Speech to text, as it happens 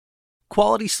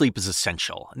Quality sleep is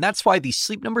essential, and that's why the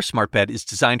Sleep Number Smart Bed is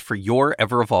designed for your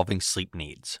ever-evolving sleep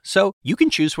needs. So you can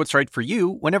choose what's right for you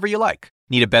whenever you like.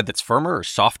 Need a bed that's firmer or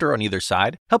softer on either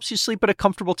side? Helps you sleep at a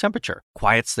comfortable temperature,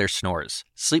 quiets their snores.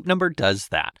 Sleep Number does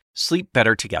that. Sleep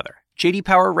better together. J.D.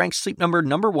 Power ranks Sleep Number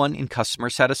 #1 in customer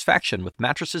satisfaction with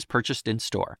mattresses purchased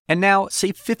in-store. And now,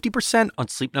 save 50% on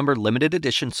Sleep Number limited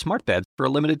edition smart beds for a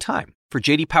limited time. For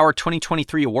J.D. Power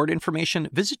 2023 award information,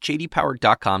 visit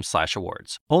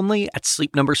jdpower.com/awards. Only at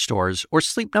Sleep Number stores or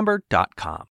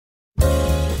sleepnumber.com.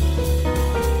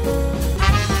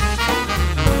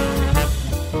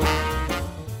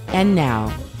 And now,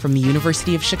 from the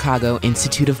University of Chicago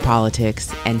Institute of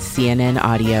Politics and CNN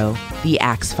Audio, The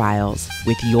Axe Files,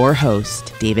 with your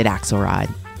host, David Axelrod.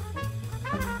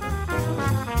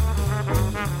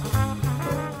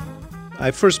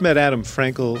 I first met Adam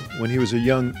Frankel when he was a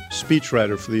young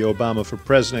speechwriter for the Obama for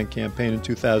President campaign in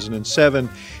 2007,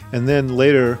 and then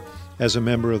later as a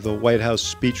member of the White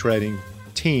House speechwriting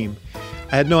team.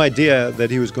 I had no idea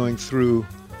that he was going through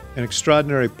an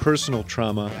extraordinary personal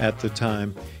trauma at the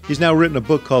time. He's now written a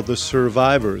book called The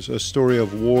Survivors, a story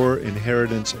of war,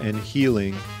 inheritance, and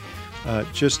healing.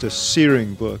 Just a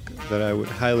searing book that I would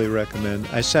highly recommend.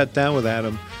 I sat down with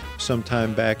Adam some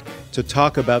time back to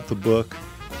talk about the book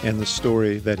and the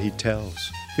story that he tells.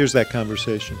 Here's that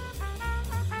conversation.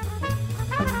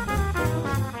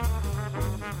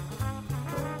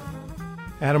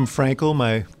 Adam Frankel,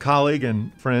 my colleague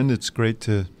and friend, it's great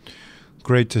to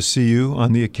see you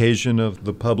on the occasion of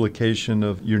the publication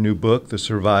of your new book, The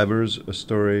Survivors, a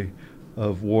story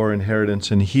of war, inheritance,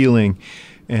 and healing.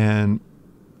 And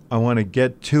I want to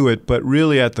get to it, but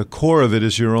really at the core of it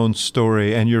is your own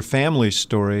story and your family's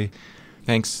story.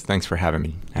 Thanks for having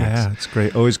me, Axe. Yeah, it's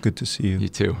great. Always good to see you. You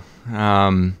too.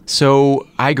 So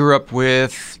I grew up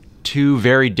with two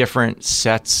very different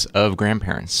sets of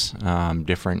grandparents,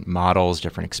 different models,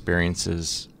 different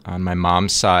experiences. On my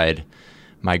mom's side,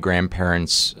 my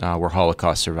grandparents were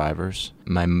Holocaust survivors.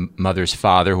 My mother's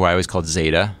father, who I always called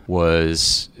Zeta,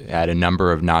 was at a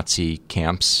number of Nazi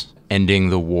camps,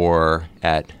 ending the war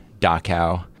at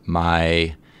Dachau.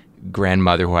 My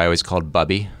grandmother, who I always called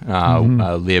Bubby,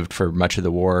 lived for much of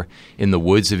the war in the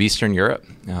woods of Eastern Europe.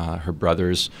 Her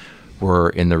brothers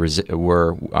were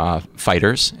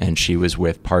fighters, and she was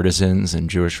with partisans and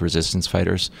Jewish resistance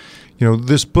fighters. You know,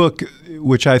 this book,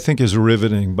 which I think is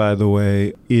riveting, by the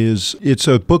way, it's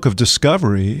a book of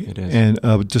discovery. It is. And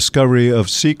a discovery of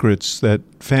secrets that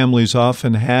families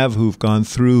often have who've gone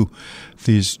through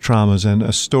these traumas, and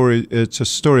it's a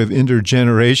story of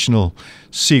intergenerational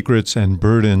secrets and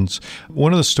burdens.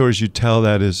 One of the stories you tell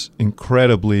that is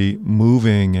incredibly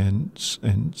moving and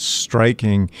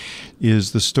striking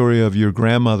is the story of your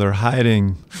grandmother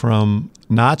hiding from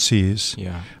Nazis.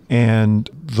 Yeah. And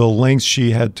the lengths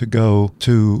she had to go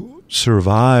to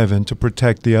survive and to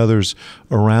protect the others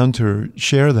around her.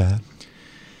 Share that.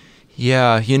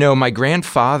 Yeah, my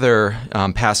grandfather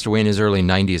passed away in his early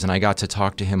 90s, and I got to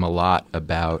talk to him a lot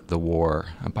about the war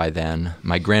by then.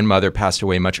 My grandmother passed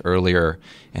away much earlier,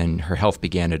 and her health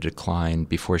began to decline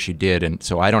before she did, and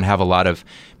so I don't have a lot of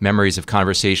memories of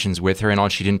conversations with her,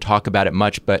 and she didn't talk about it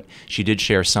much, but she did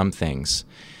share some things.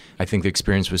 I think the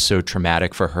experience was so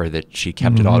traumatic for her that she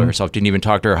kept it all to herself, didn't even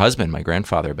talk to her husband, my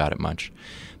grandfather, about it much.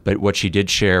 But what she did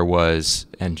share was,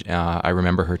 and I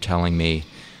remember her telling me,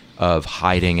 of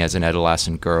hiding as an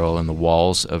adolescent girl in the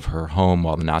walls of her home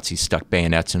while the Nazis stuck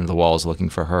bayonets into the walls looking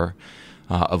for her,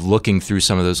 of looking through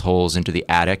some of those holes into the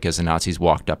attic as the Nazis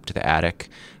walked up to the attic,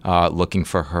 looking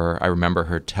for her. I remember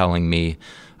her telling me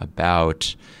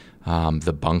about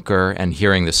the bunker and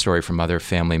hearing the story from other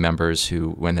family members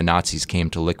who, when the Nazis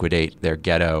came to liquidate their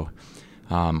ghetto,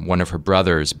 one of her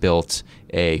brothers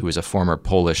who was a former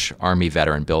Polish army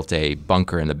veteran, built a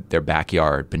bunker in their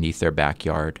backyard, beneath their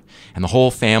backyard. And the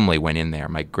whole family went in there.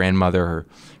 My grandmother,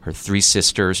 her three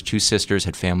sisters, two sisters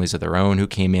had families of their own who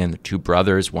came in, the two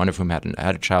brothers, one of whom had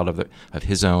a child of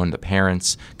his own, the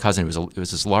parents, cousin. It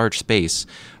was this large space,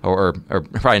 or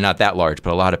probably not that large,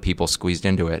 but a lot of people squeezed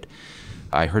into it.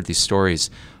 I heard these stories.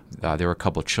 There were a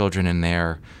couple of children in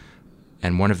there,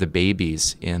 and one of the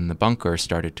babies in the bunker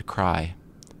started to cry.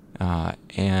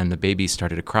 And the babies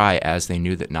started to cry as they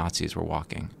knew that Nazis were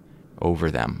walking over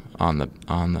them on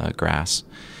the grass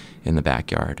in the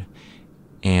backyard.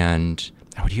 And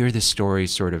I would hear this story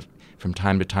sort of from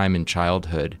time to time in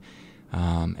childhood,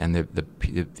 and the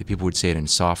people would say it in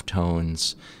soft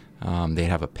tones. They'd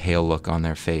have a pale look on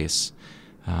their face.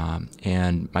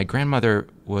 And my grandmother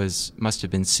must have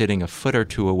been sitting a foot or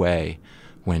two away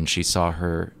when she saw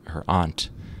her aunt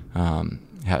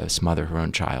smother her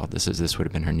own child. This would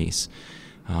have been her niece,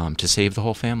 to save the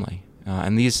whole family.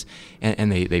 And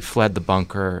they fled the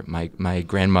bunker. My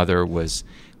grandmother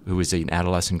who was an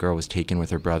adolescent girl, was taken with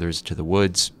her brothers to the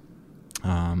woods,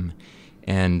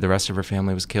 and the rest of her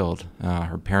family was killed.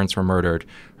 Her parents were murdered.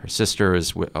 Her sister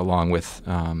is along with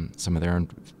some of their own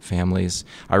families.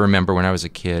 I remember when I was a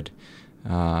kid,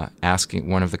 asking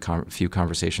one of the few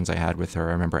conversations I had with her.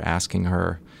 I remember asking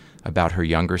her about her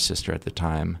younger sister at the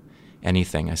time.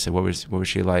 Anything. I said, "What was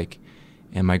she like?"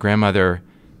 And my grandmother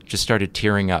just started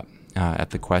tearing up at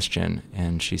the question,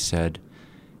 and she said,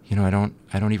 "I don't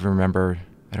even remember.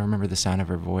 I don't remember the sound of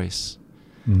her voice."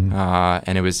 Mm-hmm.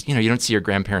 And it was, you don't see your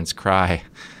grandparents cry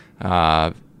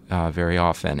very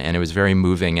often, and it was very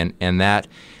moving. And that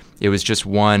it was just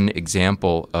one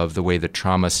example of the way the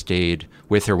trauma stayed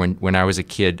with her. When I was a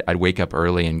kid, I'd wake up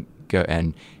early and go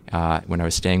when I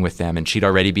was staying with them, and she'd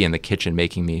already be in the kitchen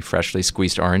making me freshly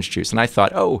squeezed orange juice. And I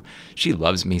thought, oh, she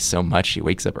loves me so much. She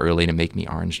wakes up early to make me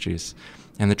orange juice.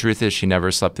 And the truth is, she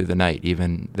never slept through the night,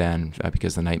 even then,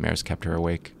 because the nightmares kept her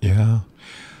awake. Yeah.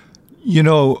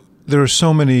 There are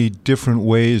so many different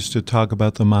ways to talk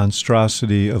about the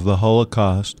monstrosity of the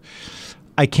Holocaust.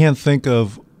 I can't think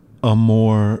of a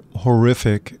more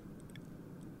horrific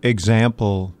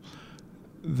example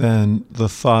than the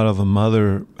thought of a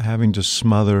mother having to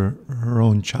smother her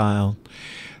own child.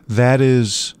 That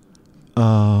is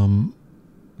so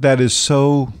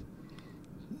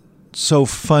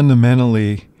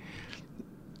fundamentally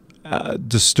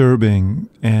disturbing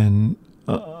and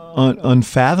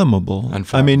unfathomable.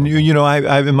 I mean,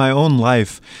 I've in my own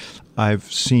life, I've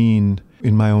seen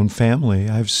in my own family,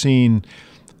 I've seen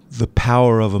the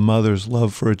power of a mother's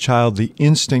love for a child. The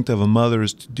instinct of a mother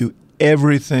is to do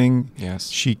everything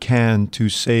she can to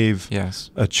save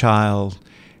a child,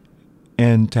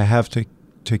 and to have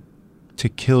to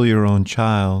kill your own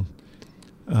child.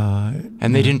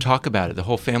 And they didn't talk about it. The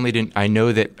whole family didn't. I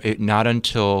know that not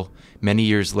until many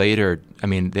years later, I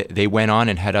mean, they went on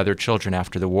and had other children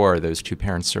after the war. Those two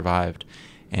parents survived.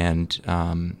 And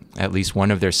at least one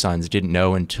of their sons didn't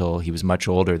know until he was much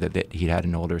older that he had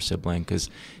an older sibling, because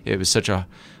it was such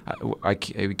I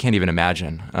can't even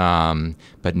imagine.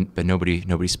 But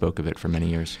nobody spoke of it for many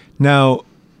years. Now,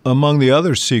 among the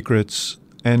other secrets,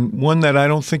 and one that I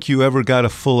don't think you ever got a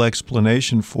full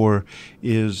explanation for,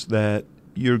 is that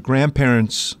your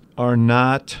grandparents are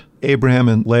not Abraham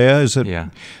and Leah. Is it? Yeah.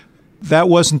 That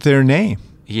wasn't their name.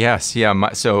 Yes, yeah.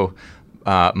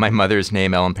 My mother's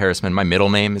name, Ellen Perisman. My middle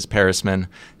name is Perisman.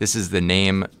 This is the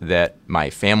name that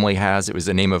my family has. It was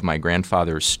the name of my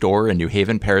grandfather's store in New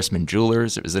Haven, Perisman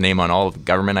Jewelers. It was the name on all of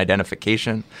government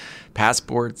identification,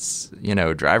 passports,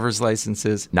 driver's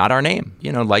licenses. Not our name.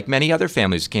 Like many other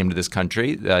families who came to this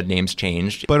country, names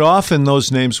changed. But often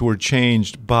those names were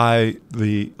changed by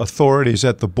the authorities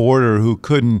at the border who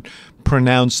couldn't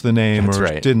pronounce the name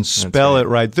didn't spell it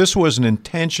right. This was an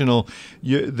intentional.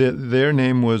 Their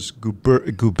name was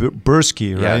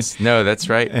Gubersky, right? Yes. No, that's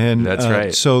right. And that's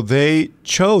right. So they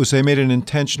made an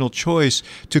intentional choice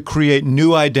to create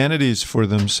new identities for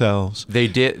themselves. They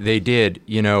did.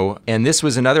 And this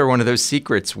was another one of those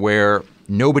secrets where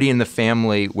nobody in the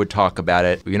family would talk about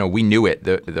it. We knew it.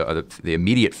 The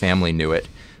immediate family knew it,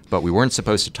 but we weren't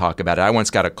supposed to talk about it. I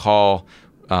once got a call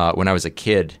when I was a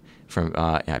kid.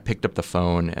 I picked up the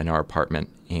phone in our apartment,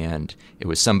 and it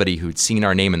was somebody who'd seen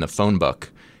our name in the phone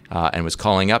book and was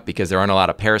calling up because there aren't a lot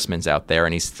of Perismans out there,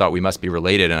 and he thought we must be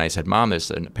related. And I said, "Mom,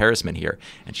 there's a Perisman here."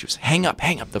 And she was, hang up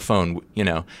the phone.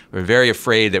 We're very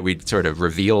afraid that we'd sort of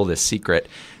reveal this secret.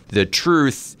 The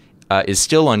truth is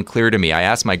still unclear to me. I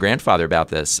asked my grandfather about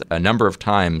this a number of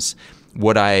times.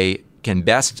 What I can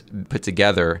best put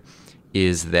together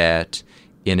is that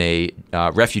in a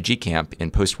refugee camp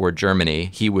in post-war Germany,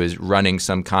 he was running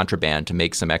some contraband to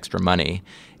make some extra money,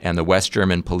 and the West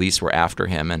German police were after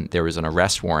him, and there was an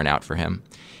arrest warrant out for him.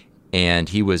 And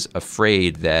he was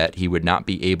afraid that he would not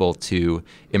be able to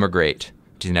immigrate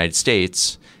to the United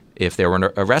States if there were an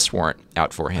arrest warrant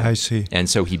out for him. I see. And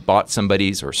so he bought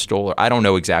somebody's or stole. I don't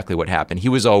know exactly what happened. He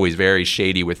was always very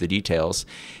shady with the details,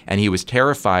 and he was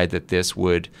terrified that this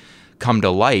would come to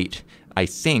light, I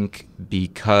think,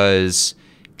 because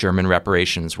German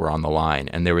reparations were on the line.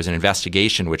 And there was an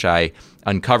investigation which I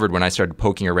uncovered when I started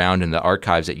poking around in the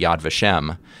archives at Yad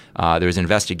Vashem. There was an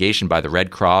investigation by the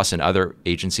Red Cross and other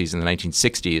agencies in the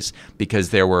 1960s because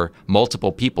there were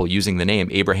multiple people using the name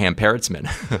Abraham Perisman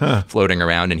floating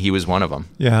around, and he was one of them.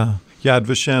 Yeah. Yad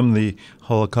Vashem, the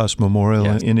Holocaust Memorial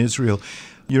in Israel.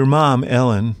 Your mom,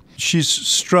 Ellen, she's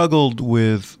struggled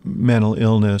with mental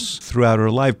illness throughout her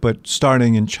life, but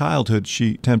starting in childhood,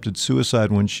 she attempted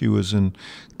suicide when she was in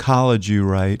college, you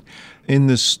write. In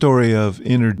this story of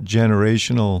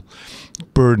intergenerational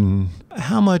burden,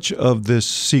 how much of this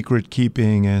secret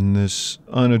keeping and this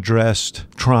unaddressed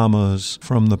traumas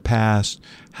from the past,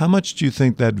 how much do you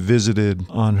think that visited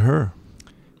on her?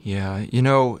 Yeah,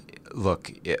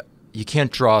 look, you can't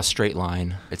draw a straight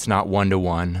line. It's not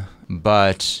one-to-one,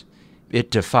 but it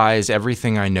defies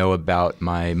everything I know about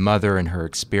my mother and her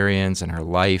experience and her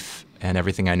life and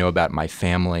everything I know about my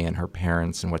family and her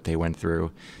parents and what they went through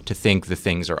to think the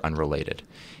things are unrelated.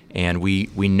 And we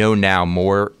know now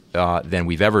more than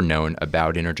we've ever known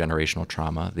about intergenerational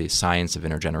trauma, the science of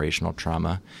intergenerational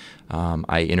trauma.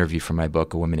 I interviewed for my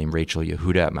book a woman named Rachel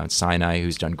Yehuda at Mount Sinai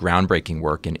who's done groundbreaking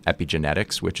work in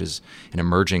epigenetics, which is an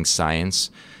emerging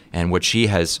science. And what she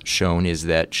has shown is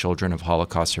that children of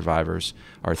Holocaust survivors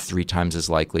are 3 times as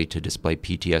likely to display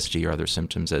PTSD or other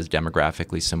symptoms as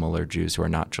demographically similar Jews who are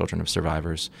not children of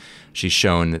survivors. She's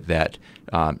shown that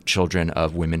children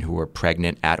of women who were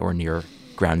pregnant at or near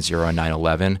Ground Zero on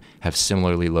 9/11 have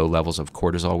similarly low levels of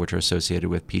cortisol, which are associated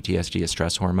with PTSD, a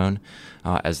stress hormone,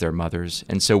 as their mothers.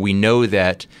 And so we know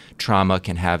that trauma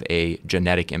can have a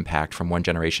genetic impact from one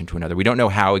generation to another. We don't know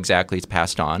how exactly it's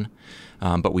passed on,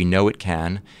 but we know it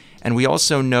can. And we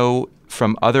also know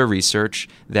from other research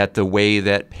that the way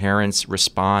that parents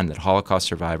respond, that Holocaust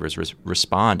survivors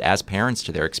respond as parents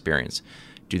to their experience,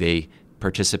 do they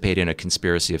participate in a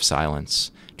conspiracy of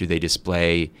silence? Do they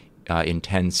display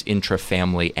intense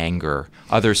intra-family anger,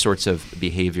 other sorts of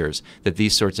behaviors, that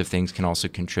these sorts of things can also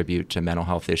contribute to mental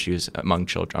health issues among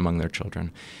their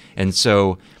children. And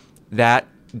so that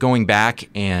going back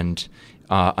and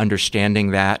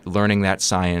understanding that, learning that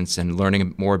science, and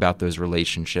learning more about those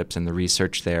relationships and the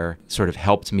research there sort of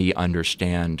helped me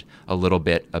understand a little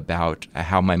bit about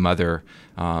how my mother,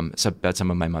 about some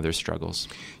of my mother's struggles.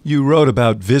 You wrote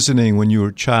about visiting when you were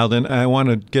a child, and I want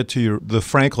to get to the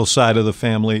Frankel side of the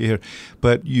family here,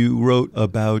 but you wrote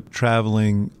about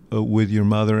traveling with your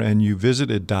mother, and you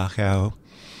visited Dachau,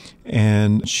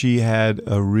 and she had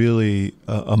a really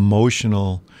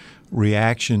emotional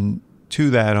reaction to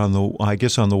that on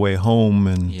the way home,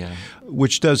 and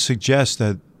which does suggest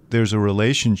that there's a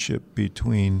relationship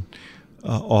between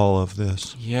all of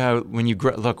this. Yeah, when you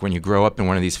grow up in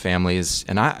one of these families,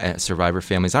 and survivor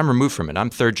families, I'm removed from it. I'm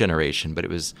third generation, but it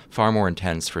was far more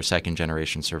intense for second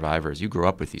generation survivors. You grew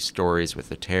up with these stories, with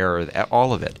the terror,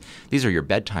 all of it. These are your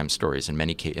bedtime stories in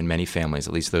many families,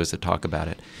 at least those that talk about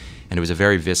it. And it was a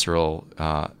very visceral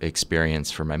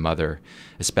experience for my mother,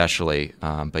 especially.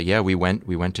 But yeah, we went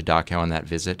to Dachau on that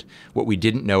visit. What we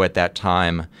didn't know at that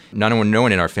time, no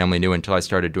one in our family knew until I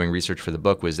started doing research for the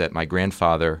book, was that my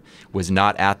grandfather was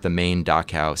not at the main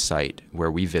Dachau site where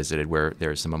we visited, where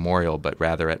there's a memorial, but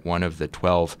rather at one of the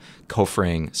 12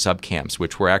 Kofring subcamps,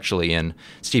 which were actually in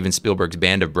Steven Spielberg's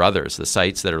Band of Brothers, the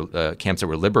sites that are camps that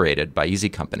were liberated by Easy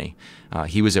Company.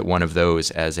 He was at one of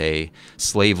those as a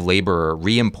slave laborer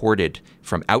re-imported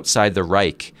from outside the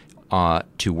Reich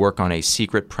to work on a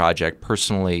secret project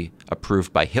personally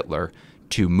approved by Hitler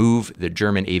to move the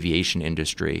German aviation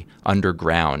industry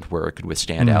underground where it could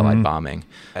withstand Allied bombing.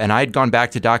 And I'd gone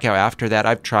back to Dachau after that.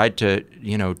 I've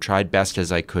tried best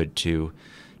as I could to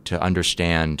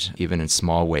understand, even in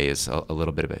small ways, a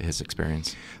little bit about his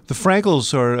experience. The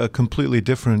Frankels are a completely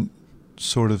different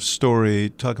sort of story.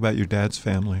 Talk about your dad's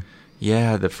family.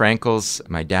 Yeah, the Frankels,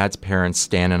 my dad's parents,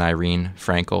 Stan and Irene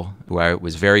Frankel, who I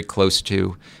was very close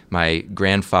to. My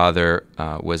grandfather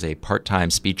was a part-time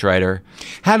speechwriter.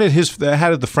 How did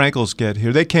the Frankels get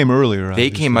here? They came earlier, obviously.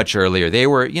 They came much earlier. They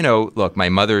were, look, my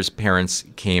mother's parents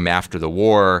came after the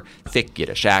war, thick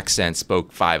Yiddish accent,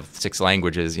 spoke 5-6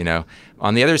 languages,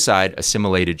 On the other side,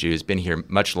 assimilated Jews, been here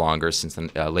much longer, since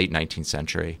the late 19th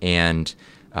century. And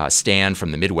Stan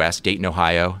from the Midwest, Dayton,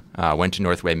 Ohio, went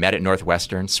to met at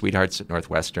Northwestern, sweethearts at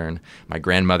Northwestern. My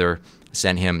grandmother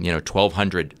sent him,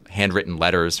 1,200 handwritten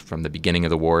letters from the beginning of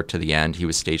the war to the end. He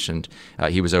was stationed,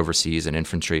 he was overseas, an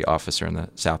infantry officer in the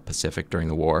South Pacific during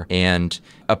the war, and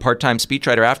a part-time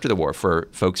speechwriter after the war for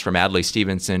folks from Adlai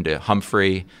Stevenson to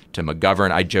Humphrey to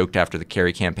McGovern. I joked after the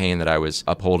Kerry campaign that I was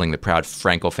upholding the proud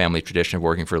Frankel family tradition of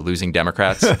working for losing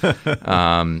Democrats.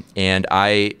 And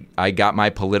I got my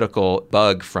political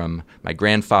bug from my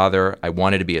grandfather. I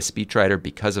wanted to be a speechwriter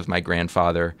because of my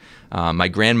grandfather. My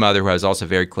grandmother, who I was also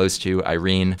very close to,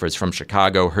 Irene, was from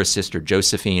Chicago. Her sister,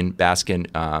 Josephine Baskin,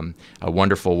 a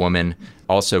wonderful woman,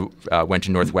 also went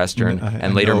to Northwestern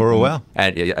and later, know her well.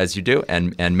 As you do,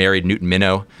 and married Newton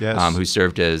Minow, yes. Who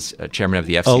served as chairman of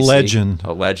the FCC.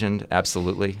 A legend,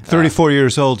 absolutely. 34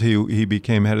 years old, he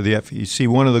became head of the FEC.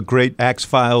 One of the great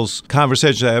Axe-Files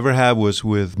conversations I ever had was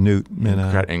with Newt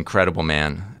Minow. Incredible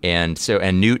man. And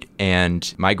Newt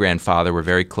and my grandfather were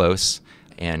very close.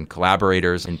 and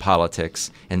collaborators in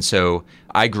politics. And so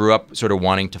I grew up sort of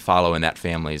wanting to follow in that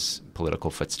family's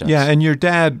political footsteps. Yeah, and your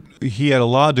dad, he had a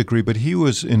law degree, but he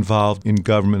was involved in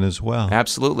government as well.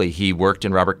 Absolutely. He worked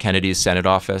in Robert Kennedy's Senate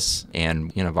office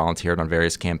and, volunteered on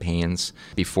various campaigns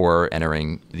before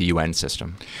entering the UN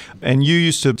system. And you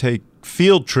used to take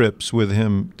field trips with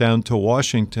him down to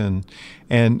Washington,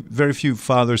 and very few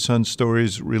father-son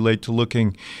stories relate to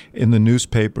looking in the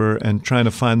newspaper and trying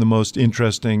to find the most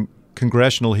interesting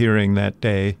congressional hearing that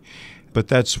day. But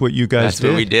that's what you guys did. That's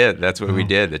what we did. That's what we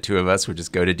did. The two of us would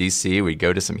just go to D.C. We'd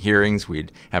go to some hearings.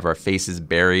 We'd have our faces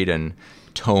buried in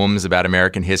tomes about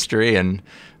American history, and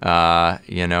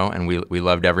and we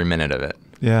loved every minute of it.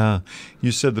 Yeah.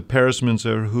 You said the Perismans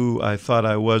are who I thought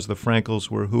I was. The Frankels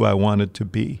were who I wanted to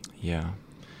be. Yeah.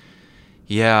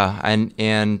 Yeah,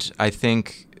 and I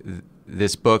think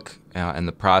this book and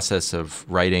the process of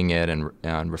writing it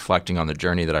and reflecting on the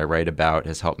journey that I write about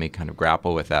has helped me kind of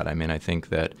grapple with that. I mean, I think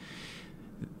that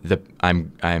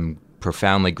I'm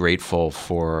profoundly grateful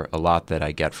for a lot that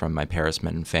I get from my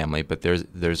Perisman family, but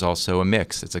there's also a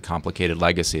mix. It's a complicated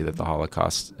legacy that the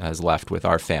Holocaust has left with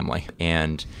our family,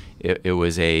 and it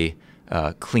was a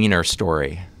cleaner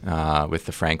story with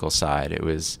the Frankel side.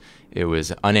 It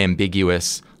was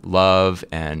unambiguous love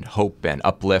and hope and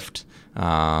uplift,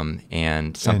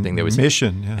 and something that was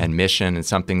mission, and mission, and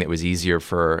something that was easier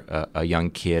for a young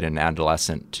kid and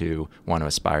adolescent to want to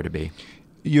aspire to be.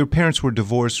 Your parents were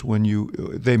divorced when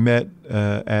they met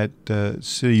at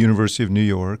City University of New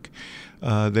York.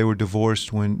 They were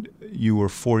divorced when you were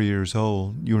 4 years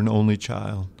old. You were an only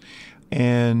child.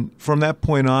 And from that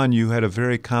point on, you had a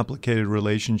very complicated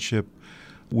relationship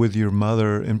with your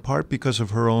mother, in part because of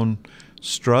her own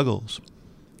struggles.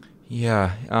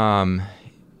 Yeah.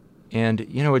 And,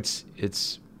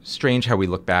 it's strange how we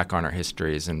look back on our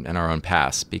histories and our own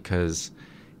past, because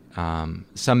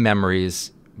some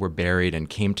memories were buried and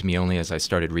came to me only as I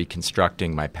started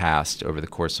reconstructing my past over the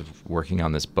course of working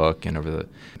on this book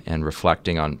and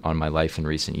reflecting on my life in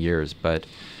recent years. But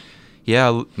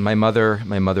yeah, my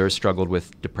mother struggled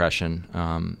with depression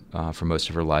for most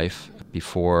of her life.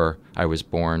 Before I was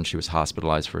born, she was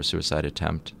hospitalized for a suicide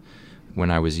attempt.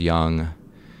 When I was young,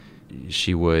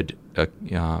 she would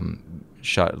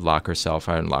lock herself,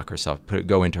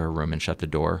 go into her room and shut the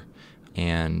door.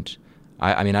 And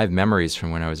I mean, I have memories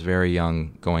from when I was very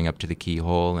young, going up to the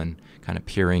keyhole and kind of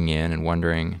peering in and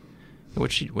wondering,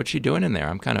 what's she doing in there?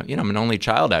 I'm kind of, I'm an only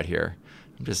child out here.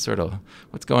 I'm just sort of,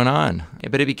 what's going on?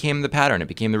 But it became the pattern. It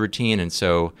became the routine. And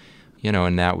so,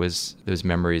 and those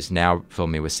memories now fill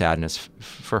me with sadness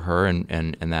for her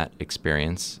and that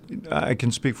experience. I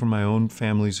can speak from my own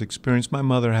family's experience. My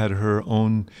mother had her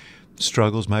own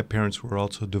struggles. My parents were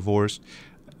also divorced.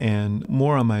 And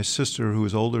more on my sister, who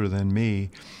was older than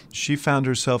me, she found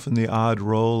herself in the odd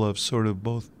role of sort of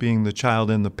both being the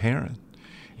child and the parent.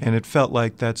 And it felt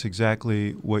like that's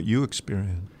exactly what you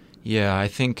experienced. Yeah, I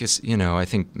think I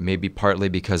think maybe partly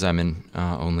because I'm an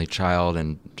only child,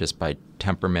 and just by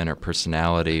temperament or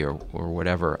personality or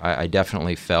whatever, I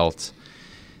definitely felt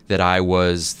that I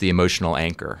was the emotional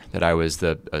anchor, that I was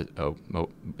a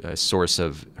source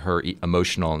of her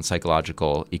emotional and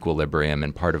psychological equilibrium,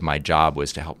 and part of my job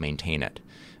was to help maintain it.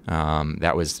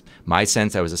 That was my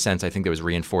sense. That was a sense I think that was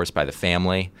reinforced by the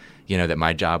family, that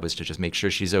my job was to just make sure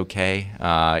she's okay.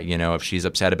 If she's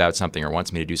upset about something or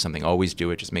wants me to do something, always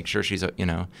do it. Just make sure she's,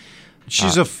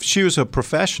 She was a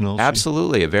professional.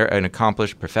 Absolutely, an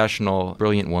accomplished professional,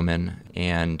 brilliant woman,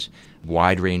 and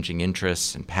wide-ranging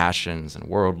interests and passions and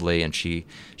worldly. And she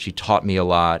taught me a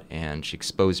lot, and she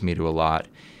exposed me to a lot.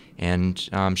 And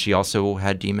she also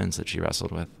had demons that she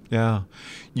wrestled with. Yeah.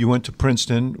 You went to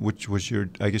Princeton, which was your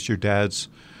dad's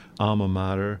alma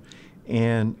mater,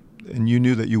 and you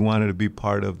knew that you wanted to be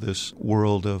part of this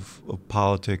world of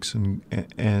politics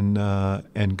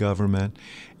and government.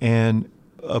 And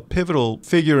a pivotal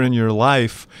figure in your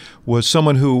life was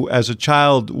someone who, as a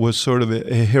child, was sort of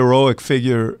a heroic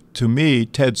figure to me,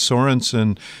 Ted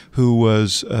Sorensen, who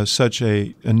was such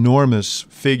an enormous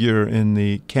figure in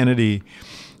the Kennedy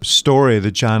story,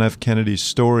 the John F. Kennedy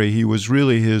story. He was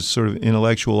really his sort of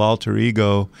intellectual alter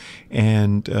ego,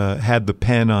 and had the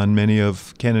pen on many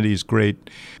of Kennedy's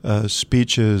great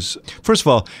speeches. First of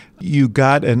all, you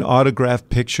got an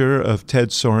autographed picture of Ted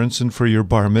Sorensen for your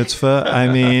bar mitzvah.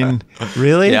 I mean,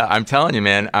 really? Yeah, I'm telling you,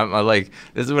 man. I'm like,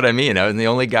 this is what I mean. I was the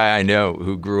only guy I know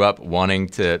who grew up wanting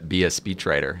to be a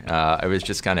speechwriter. I was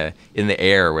just kind of in the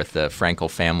air with the Frankel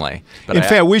family. But in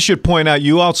fact, we should point out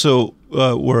you also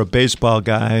were a baseball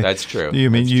guy. That's true.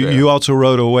 You also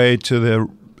rode away to the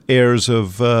airs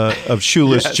of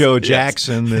Shoeless Yes, Joe yes.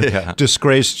 Jackson, the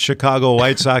disgraced Chicago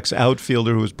White Sox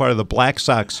outfielder who was part of the Black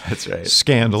Sox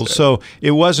scandal. That's right. So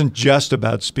it wasn't just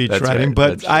about speech writing,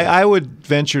 but I would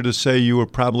venture to say you were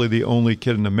probably the only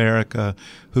kid in America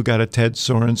who got a Ted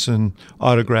Sorensen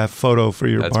autographed photo for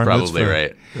your bar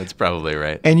mitzvah. That's probably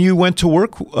right. And you went to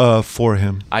work for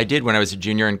him. I did when I was a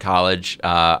junior in college.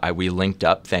 We linked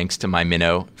up thanks to my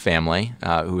Minnow family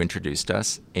who introduced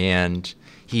us. And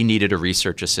he needed a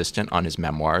research assistant on his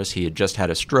memoirs. He had just had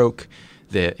a stroke.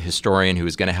 The historian who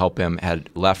was going to help him had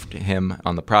left him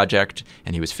on the project,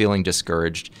 and he was feeling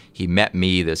discouraged. He met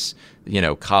me, this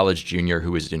college junior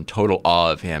who was in total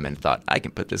awe of him, and thought, I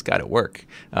can put this guy to work.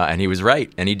 And he was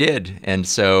right, and he did. And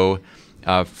so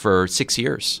for 6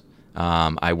 years,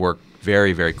 I worked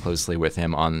very, very closely with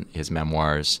him on his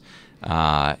memoirs,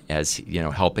 as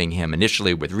helping him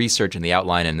initially with research and the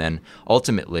outline, and then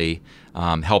ultimately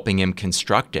helping him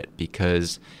construct it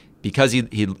because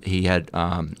he had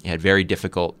very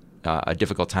difficult a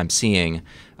difficult time seeing.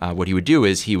 What he would do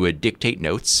is he would dictate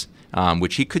notes,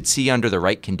 which he could see under the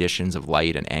right conditions of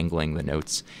light and angling the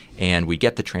notes, and we'd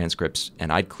get the transcripts,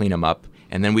 and I'd clean them up,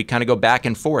 and then we'd kind of go back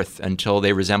and forth until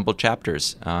they resembled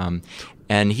chapters.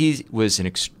 And he was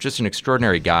just an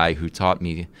extraordinary guy who taught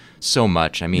me so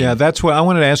much. I mean, yeah, that's what I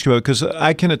wanted to ask you about, because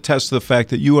I can attest to the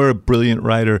fact that you are a brilliant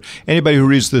writer. Anybody who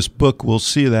reads this book will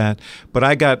see that. But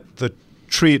I got the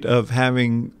treat of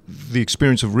having the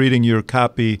experience of reading your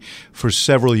copy for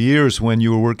several years when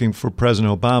you were working for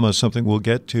President Obama, something we'll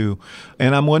get to.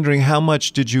 And I'm wondering, how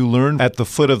much did you learn at the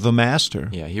foot of the master?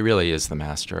 Yeah, he really is the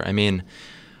master. I mean,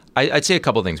 I'd say a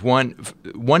couple of things. One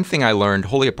thing I learned,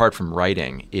 wholly apart from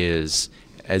writing, is,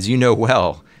 as you know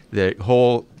well, the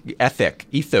whole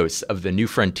ethos of the New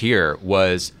Frontier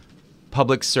was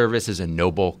public service is a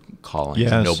noble calling,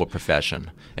 it's a noble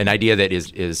profession. An idea that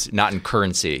is not in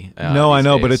currency. No, I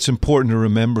know, but it's important to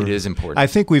remember. It is important. I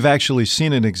think we've actually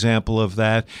seen an example of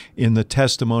that in the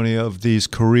testimony of these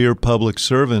career public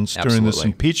servants during this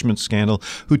impeachment scandal,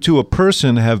 who to a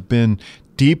person have been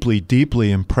deeply,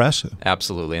 deeply impressive.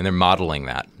 Absolutely, and they're modeling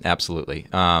that. Absolutely.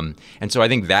 And so I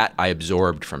think that I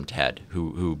absorbed from Ted,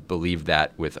 who believed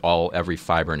that with every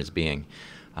fiber in his being.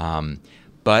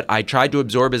 But I tried to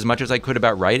absorb as much as I could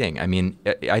about writing. I mean,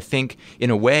 I think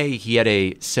in a way he had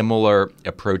a similar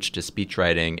approach to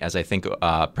speechwriting as I think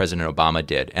President Obama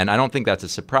did. And I don't think that's a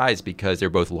surprise because they're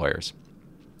both lawyers.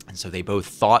 And so they both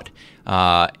thought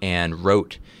and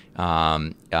wrote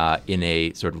in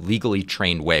a sort of legally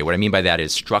trained way. What I mean by that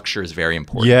is structure is very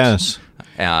important. Yes.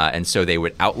 And so they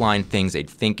would outline things. They'd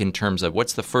think in terms of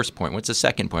what's the first point, what's the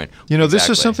second point. This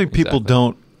is something people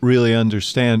don't really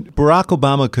understand. Barack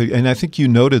Obama could, and I think you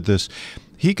noted this,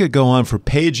 he could go on for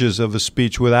pages of a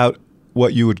speech without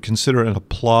what you would consider an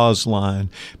applause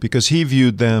line, because he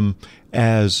viewed them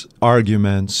as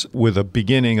arguments with a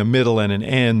beginning, a middle, and an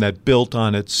end that built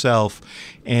on itself.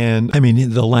 And I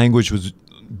mean, the language was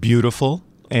beautiful.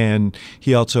 And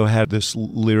he also had this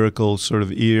lyrical sort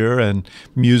of ear and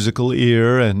musical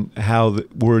ear and how the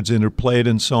words interplayed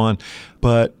and so on.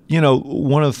 But,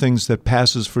 one of the things that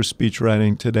passes for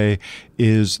speechwriting today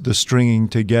is the stringing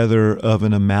together of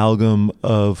an amalgam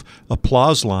of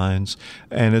applause lines,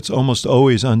 and it's almost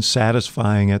always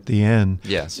unsatisfying at the end.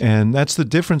 Yes. And that's the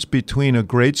difference between a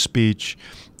great speech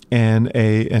and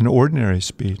an ordinary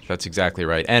speech. That's exactly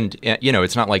right. And,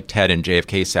 it's not like Ted and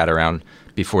JFK sat around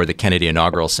before the Kennedy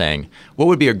inaugural saying, what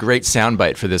would be a great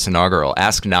soundbite for this inaugural?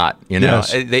 Ask not.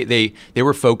 Yes. They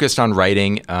were focused on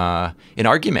writing an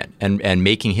argument and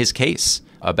making his case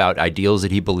about ideals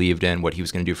that he believed in, what he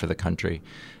was going to do for the country.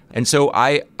 And so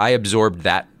I absorbed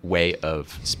that way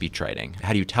of speechwriting.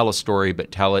 How do you tell a story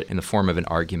but tell it in the form of an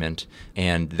argument?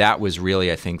 And that was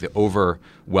really, I think, the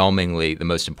overwhelmingly the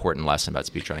most important lesson about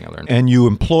speechwriting I learned. And you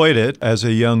employed it as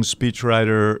a young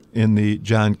speechwriter in the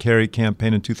John Kerry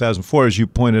campaign in 2004, as you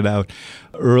pointed out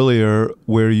earlier,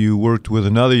 where you worked with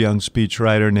another young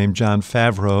speechwriter named John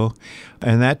Favreau,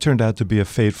 and that turned out to be a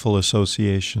fateful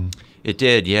association. It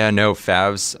did, yeah. No,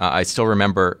 Favs. I still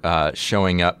remember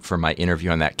showing up for my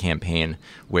interview on that campaign,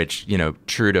 which,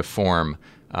 true to form,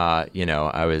 I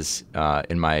was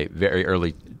in my very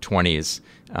early 20s,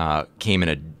 came in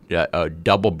a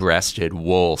double-breasted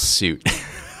wool suit.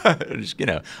 Just,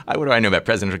 what do I know about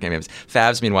presidential campaigns?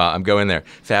 Favs, meanwhile, I'm going there.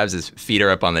 Favs' feet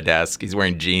are up on the desk. He's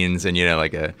wearing jeans and,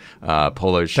 like a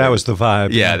polo shirt. That was the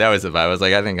vibe. Yeah, that was the vibe. I was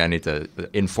like, I think I need to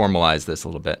informalize this a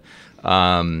little bit.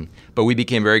 But we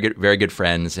became very good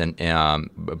friends, and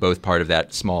both part of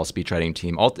that small speechwriting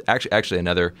team. Actually,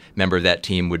 another member of that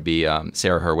team would be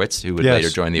Sarah Hurwitz, who would later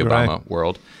join the Obama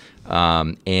world.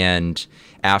 And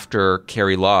after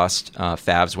Kerry lost,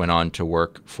 Favs went on to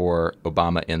work for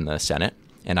Obama in the Senate,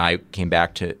 and I came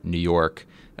back to New York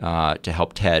to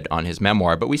help Ted on his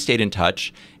memoir. But we stayed in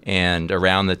touch, and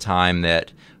around the time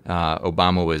that there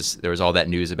was all that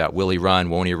news about will he run,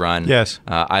 won't he run? Yes.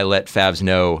 I let Favs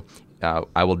know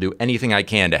I will do anything I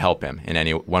can to help him in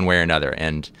any one way or another.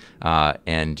 And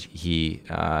he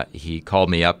called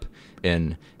me up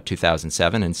in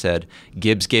 2007 and said,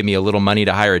 Gibbs gave me a little money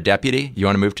to hire a deputy. You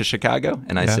want to move to Chicago?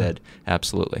 And I said,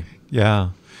 absolutely. Yeah.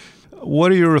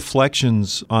 What are your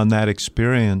reflections on that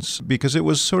experience? Because it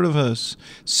was sort of a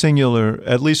singular,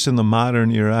 at least in the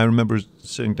modern era. I remember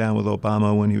sitting down with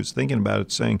Obama when he was thinking about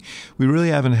it, saying, we really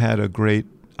haven't had a great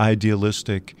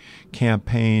idealistic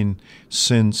campaign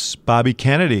since Bobby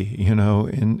Kennedy, in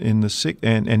the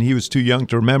and he was too young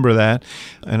to remember that.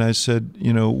 And I said,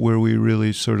 where we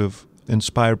really sort of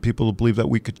inspire people to believe that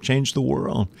we could change the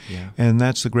world. Yeah. And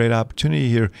that's the great opportunity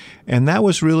here. And that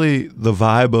was really the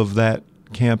vibe of that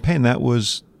campaign. That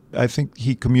was, I think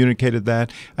he communicated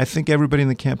that. I think everybody in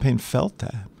the campaign felt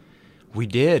that. We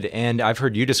did, and I've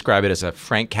heard you describe it as a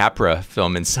Frank Capra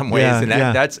film in some ways, and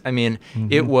that's,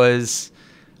 it was,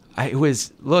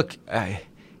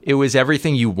 it was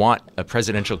everything you want a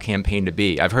presidential campaign to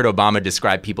be. I've heard Obama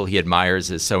describe people he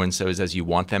admires as so-and-sos as you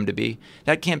want them to be.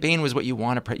 That campaign was what you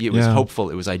want. It was hopeful.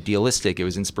 It was idealistic. It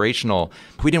was inspirational.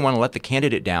 We didn't want to let the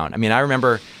candidate down. I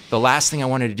remember the last thing I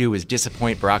wanted to do was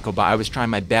disappoint Barack Obama. I was trying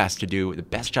my best to do the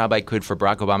best job I could for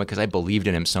Barack Obama because I believed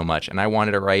in him so much. And I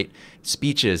wanted to write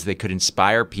speeches that could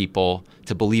inspire people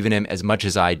to believe in him as much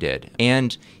as I did.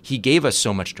 And he gave us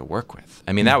so much to work with.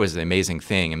 That was the amazing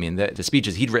thing. The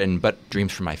speeches he'd written, but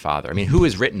Dreams from My Father. Who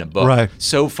has written a book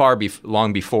so far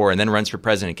long before and then runs for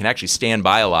president can actually stand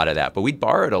by a lot of that? But we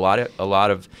borrowed a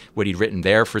lot of what he'd written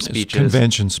there for speeches. His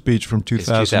convention speech from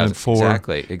 2004.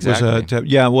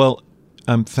 Exactly.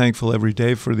 I'm thankful every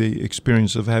day for the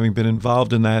experience of having been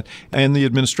involved in that and the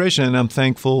administration, and I'm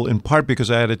thankful in part because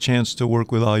I had a chance to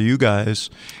work with all you guys.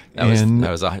 That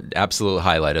was an absolute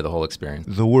highlight of the whole experience.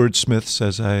 The wordsmiths,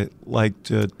 as I like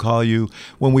to call you.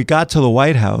 When we got to the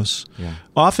White House,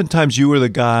 oftentimes you were the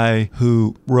guy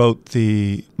who wrote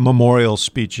the memorial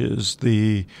speeches,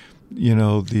 these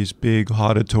big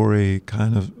auditory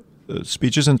kind of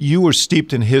speeches, and you were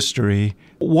steeped in history.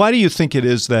 Why do you think it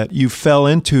is that you fell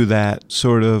into that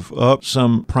sort of,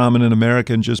 some prominent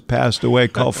American just passed away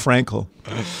called Frankel?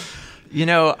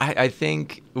 I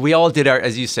think we all did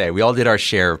as you say, we all did our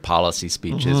share of policy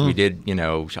speeches. Mm-hmm. We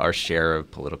did, our share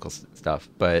of political stuff.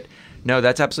 But no,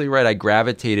 that's absolutely right. I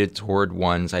gravitated toward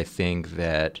ones I think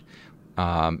that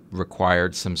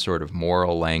required some sort of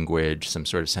moral language, some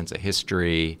sort of sense of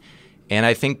history. And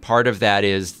I think part of that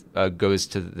goes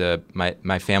to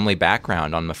my family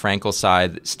background on the Frankel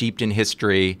side, steeped in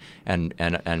history and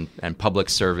public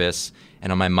service,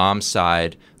 and on my mom's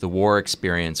side, the war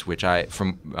experience,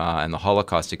 and the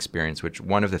Holocaust experience, which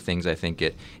one of the things I think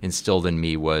it instilled in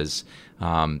me was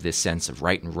this sense of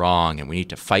right and wrong, and we need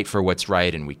to fight for what's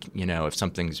right, and if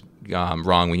something's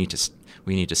wrong, we need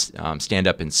to stand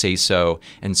up and say so.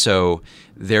 And so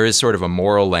there is sort of a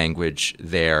moral language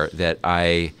there that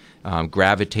I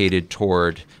gravitated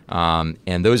toward,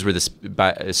 and those were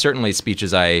certainly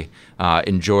speeches I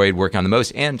enjoyed working on the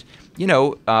most. And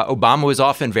Obama was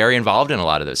often very involved in a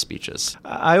lot of those speeches.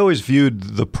 I always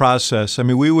viewed the process.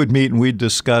 We would meet and we'd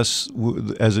discuss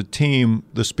as a team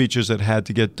the speeches that had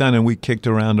to get done, and we kicked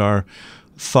around our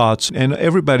thoughts. And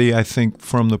everybody, I think,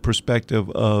 from the perspective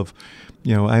of,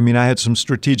 I had some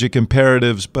strategic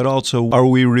imperatives, but also, are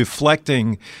we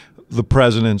reflecting the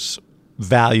president's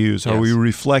values? Are we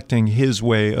reflecting his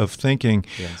way of thinking?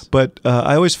 Yes. But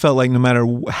I always felt like no matter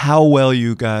how well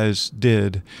you guys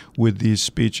did with these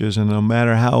speeches and no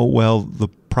matter how well the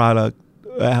product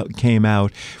came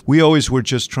out, we always were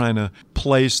just trying to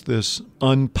place this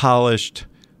unpolished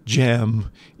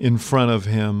gem in front of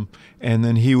him, and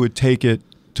then he would take it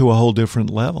to a whole different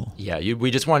level. Yeah, we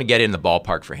just want to get in the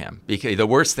ballpark for him. Because the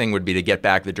worst thing would be to get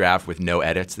back the draft with no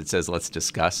edits that says, let's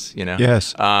discuss,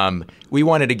 Yes. We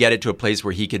wanted to get it to a place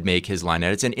where he could make his line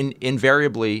edits, and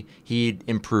invariably, he'd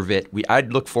improve it.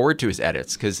 I'd look forward to his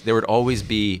edits, because there would always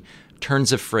be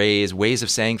turns of phrase, ways of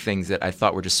saying things that I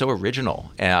thought were just so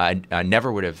original, and I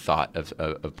never would have thought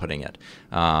of putting it.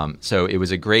 So it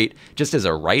was just as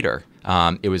a writer,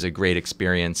 it was a great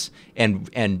experience. And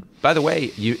by the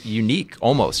way, unique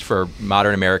almost for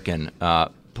modern American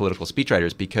political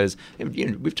speechwriters, because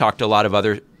we've talked to a lot of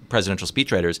other presidential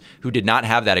speechwriters who did not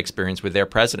have that experience with their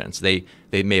presidents. They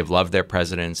may have loved their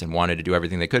presidents and wanted to do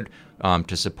everything they could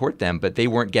to support them, but they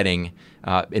weren't getting,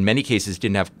 in many cases,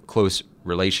 didn't have close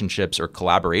relationships or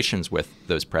collaborations with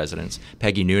those presidents.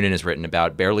 Peggy Noonan has written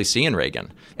about barely seeing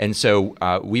Reagan. And so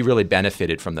we really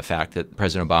benefited from the fact that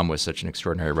President Obama was such an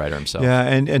extraordinary writer himself. Yeah,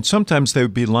 and sometimes they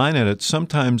would be lying at it.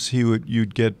 Sometimes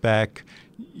you'd get back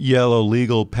yellow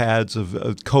legal pads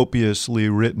of copiously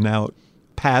written out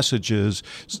passages,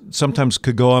 sometimes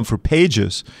could go on for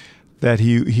pages, that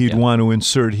he'd want to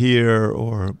insert here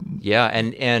or... Yeah,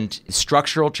 and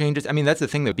structural changes. I mean, that's the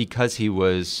thing, that because he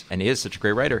was and is such a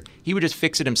great writer, he would just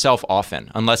fix it himself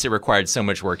often, unless it required so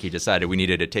much work he decided we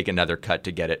needed to take another cut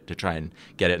to try and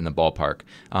get it in the ballpark.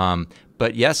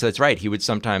 But yes, that's right.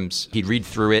 He'd read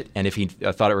through it, and if he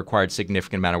thought it required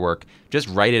significant amount of work, just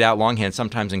write it out longhand,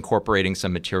 sometimes incorporating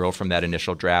some material from that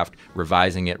initial draft,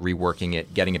 revising it, reworking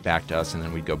it, getting it back to us, and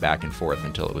then we'd go back and forth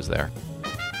until it was there.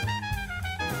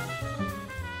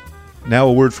 Now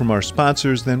a word from our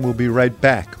sponsors, then we'll be right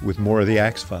back with more of the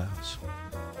Axe Files.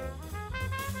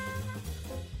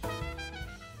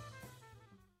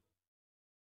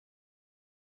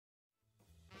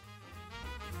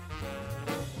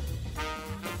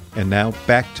 And now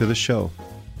back to the show.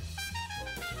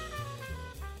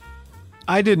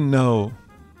 I didn't know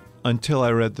until I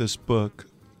read this book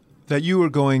that you were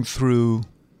going through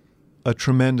a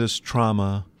tremendous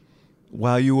trauma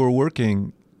while you were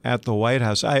working at the White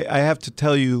House. I have to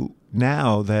tell you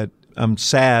now that I'm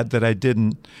sad that I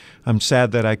didn't. I'm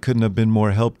sad that I couldn't have been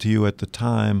more help to you at the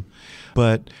time.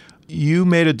 But you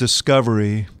made a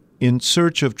discovery in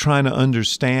search of trying to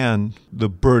understand the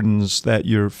burdens that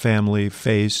your family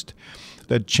faced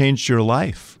that changed your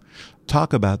life.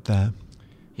 Talk about that.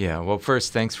 Yeah, well,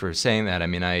 first, thanks for saying that. I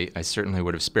mean, I certainly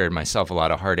would have spared myself a lot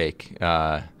of heartache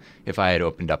if I had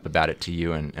opened up about it to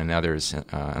you and others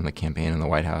on the campaign in the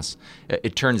White House.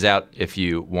 It turns out, if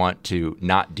you want to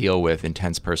not deal with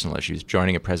intense personal issues,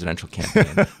 joining a presidential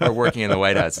campaign or working in the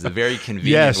White House is a very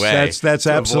convenient way. Yes, that's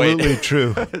absolutely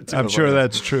true. I'm sure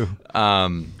that's true.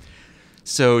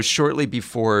 So shortly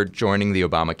before joining the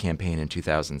Obama campaign in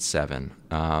 2007,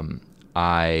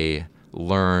 I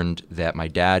learned that my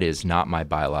dad is not my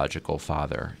biological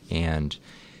father, and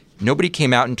nobody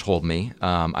came out and told me.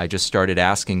 I just started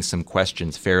asking some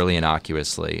questions fairly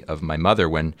innocuously of my mother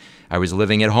when I was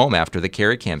living at home after the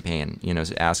Kerry campaign,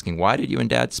 asking, why did you and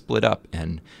Dad split up?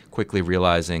 And quickly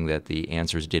realizing that the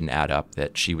answers didn't add up,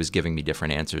 that she was giving me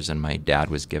different answers than my dad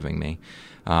was giving me.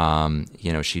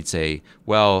 She'd say,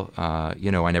 well, I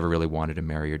never really wanted to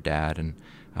marry your dad. And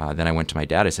then I went to my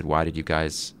dad. I said, why did you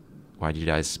guys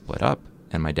split up?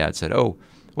 And my dad said, oh,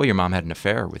 well, your mom had an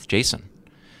affair with Jason.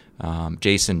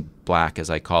 Jason Black, as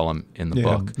I call him in the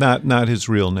book. Not his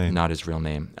real name. Not his real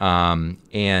name.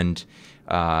 And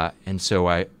so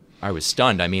I was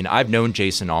stunned. I mean, I've known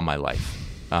Jason all my life.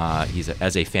 He's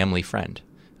as a family friend.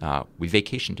 We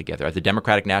vacationed together. At the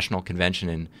Democratic National Convention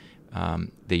in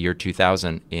the year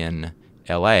 2000 in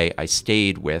L.A., I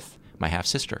stayed with my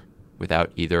half-sister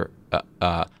without either...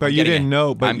 but you didn't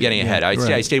know. But I'm getting ahead.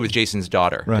 I stayed with Jason's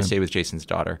daughter. Right. I stayed with Jason's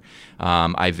daughter.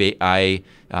 I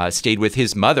stayed with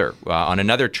his mother on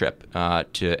another trip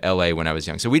to L.A. when I was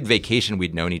young. So we'd vacation.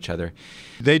 We'd known each other.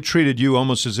 They treated you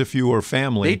almost as if you were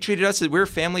family. They treated us as we were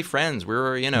family friends. We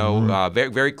were, very,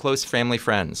 very close family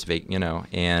friends.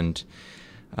 And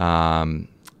when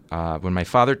my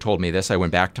father told me this, I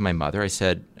went back to my mother. I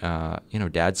said,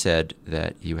 Dad said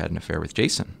that you had an affair with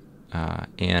Jason,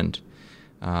 and.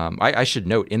 I should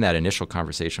note, in that initial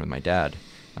conversation with my dad,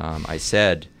 I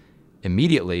said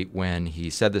immediately when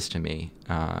he said this to me,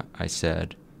 I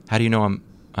said, how do you know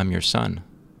I'm your son?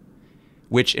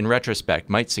 Which, in retrospect,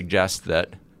 might suggest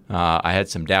that I had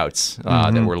some doubts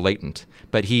that were latent.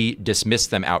 But he dismissed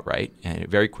them outright and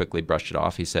very quickly brushed it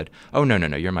off. He said, oh, no,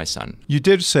 you're my son. You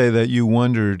did say that you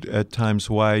wondered at times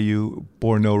why you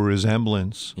bore no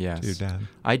resemblance to your dad.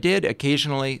 I did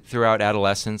occasionally throughout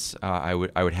adolescence. I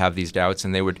would have these doubts,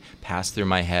 and they would pass through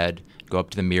my head, go up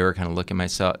to the mirror, kind of look at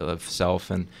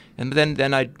myself, and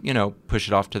then I'd push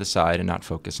it off to the side and not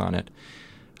focus on it.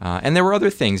 And there were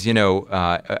other things,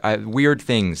 weird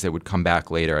things that would come back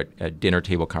later at dinner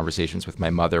table conversations with my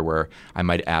mother where I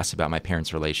might ask about my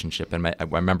parents' relationship. And I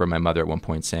remember my mother at one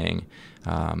point saying,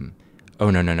 oh,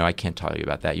 no, I can't tell you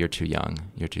about that. You're too young.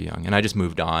 And I just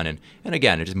moved on. And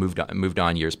again, it just moved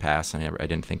on, years passed, and I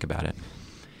didn't think about it.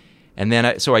 And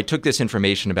then so I took this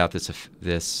information about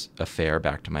this affair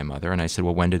back to my mother, and I said,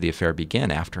 well, when did the affair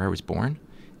begin? After I was born?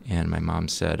 And my mom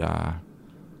said,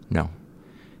 no.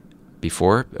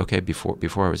 Before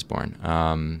I was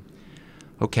born.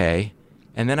 Okay.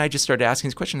 And then I just started asking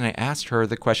these questions, and I asked her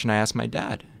the question I asked my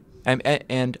dad.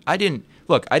 And I didn't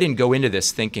go into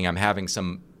this thinking I'm having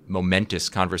some momentous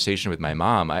conversation with my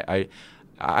mom. I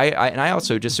I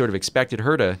also just sort of expected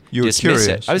her to You were dismiss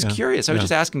curious, it. I was yeah. curious. I was Yeah.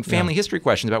 just asking family history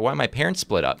questions about why my parents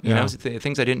split up. You Yeah. know,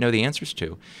 things I didn't know the answers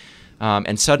to.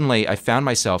 And suddenly I found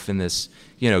myself in this,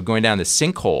 going down this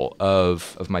sinkhole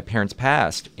of my parents'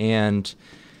 past, and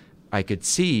I could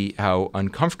see how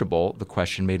uncomfortable the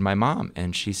question made my mom.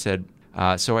 And she said,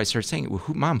 so I started saying, well,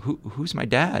 Mom, who's my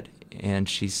dad? And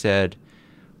she said,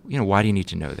 why do you need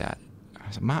to know that?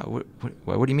 I said, Mom,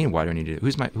 what do you mean, why do I need to know?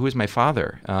 Who is my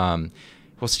father?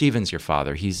 Well, Stephen's your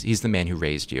father. He's the man who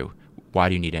raised you. Why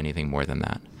do you need anything more than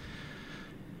that?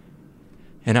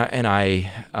 And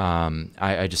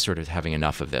I just sort of having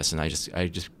enough of this, and I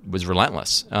just was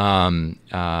relentless,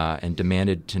 and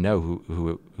demanded to know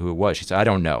who it was. She said, I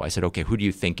don't know. I said, okay, who do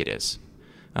you think it is?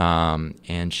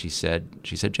 And she said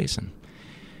Jason.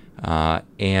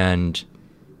 And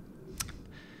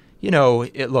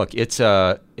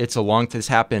it's a long. This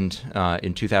happened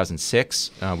in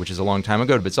 2006, which is a long time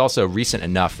ago, but it's also recent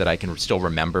enough that I can still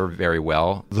remember very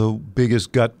well. The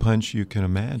biggest gut punch you can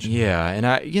imagine. Yeah,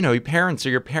 and your parents are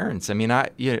your parents. I mean, I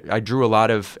drew a lot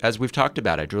of, as we've talked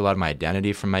about, I drew a lot of my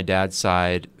identity from my dad's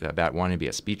side, about wanting to be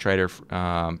a speechwriter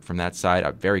from that side.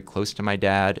 I'm very close to my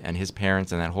dad and his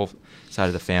parents and that whole side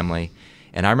of the family.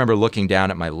 And I remember looking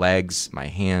down at my legs, my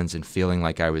hands, and feeling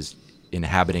like I was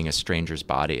inhabiting a stranger's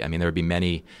body. I mean, there would be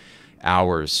many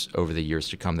hours over the years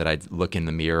to come that I'd look in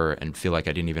the mirror and feel like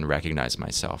I didn't even recognize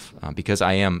myself, because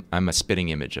I'm a spitting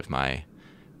image of my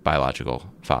biological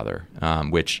father,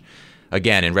 which,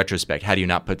 again, in retrospect, how do you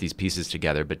not put these pieces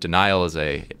together? But denial is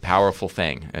a powerful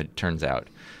thing, it turns out.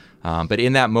 But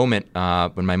in that moment,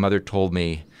 when my mother told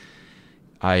me,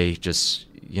 I just,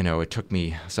 it took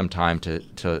me some time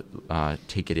to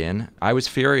take it in. I was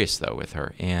furious, though, with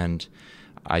her, and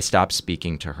I stopped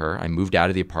speaking to her. I moved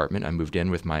out of the apartment. I moved in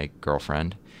with my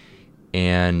girlfriend,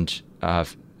 and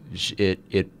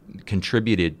it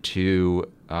contributed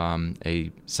to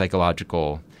a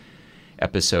psychological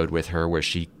episode with her where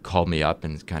she called me up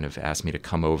and kind of asked me to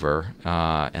come over,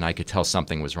 and I could tell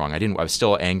something was wrong. I was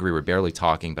still angry. We were barely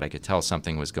talking, but I could tell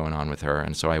something was going on with her,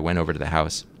 and so I went over to the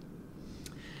house,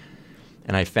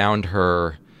 and I found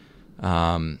her in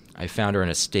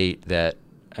a state that,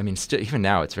 I mean, even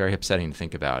now, it's very upsetting to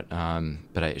think about.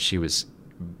 But she was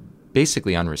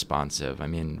basically unresponsive. I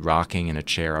mean, rocking in a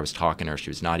chair. I was talking to her. She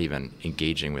was not even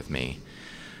engaging with me.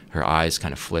 Her eyes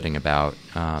kind of flitting about.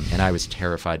 And I was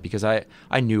terrified because I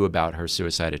knew about her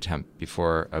suicide attempt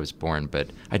before I was born, but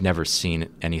I'd never seen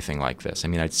anything like this. I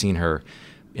mean, I'd seen her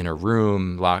in her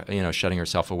room, shutting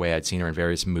herself away. I'd seen her in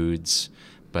various moods,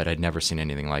 but I'd never seen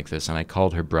anything like this. And I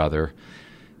called her brother,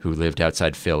 who lived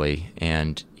outside Philly,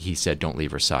 and he said, don't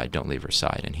leave her side, don't leave her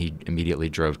side. And he immediately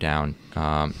drove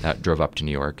up to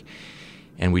New York,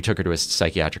 and we took her to a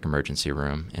psychiatric emergency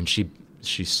room, and she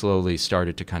slowly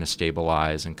started to kind of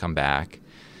stabilize and come back.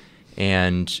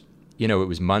 And, it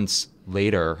was months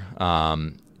later,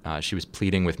 she was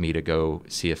pleading with me to go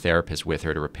see a therapist with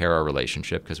her to repair our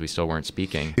relationship because we still weren't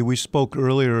speaking. We spoke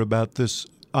earlier about this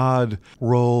odd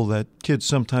role that kids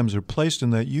sometimes are placed in,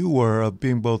 that you were, of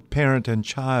being both parent and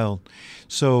child.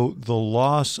 So the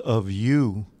loss of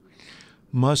you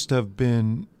must have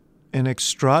been an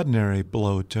extraordinary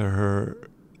blow to her,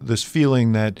 this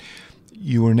feeling that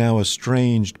you were now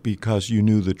estranged because you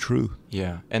knew the truth.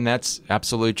 Yeah, and that's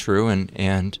absolutely true,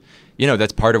 and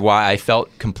that's part of why I felt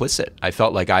complicit. I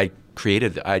felt like I'd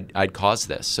caused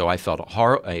this, so I felt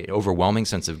an overwhelming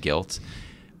sense of guilt,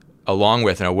 along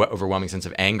with an overwhelming sense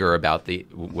of anger about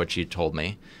what she had told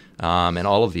me, and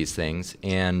all of these things,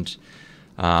 and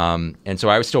so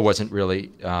I still wasn't really.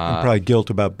 And probably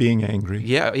guilt about being angry.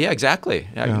 Yeah, exactly.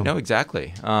 Yeah. No,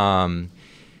 exactly. So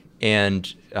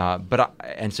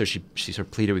she sort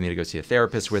of pleaded with me to go see a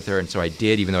therapist with her, and so I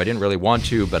did, even though I didn't really want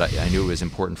to, but I knew it was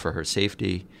important for her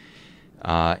safety,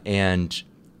 and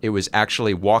it was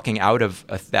actually walking out of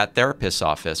that therapist's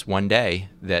office one day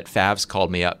that Favs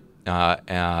called me up.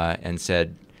 And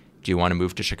said, do you want to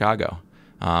move to Chicago?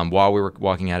 While we were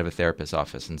walking out of a therapist's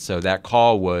office. And so that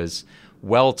call was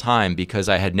well-timed because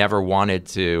I had never wanted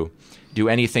to do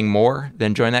anything more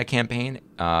than join that campaign.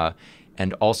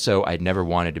 And also I'd never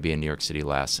wanted to be in New York City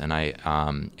less.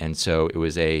 And so it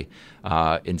was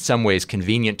in some ways,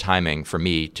 convenient timing for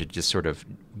me to just sort of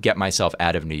get myself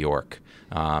out of New York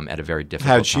at a very difficult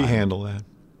time. How'd she handle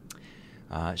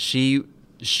that?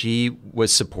 She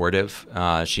was supportive.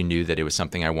 She knew that it was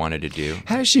something I wanted to do.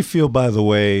 How does she feel, by the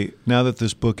way, now that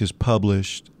this book is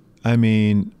published? I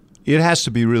mean, it has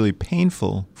to be really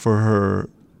painful for her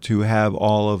to have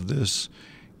all of this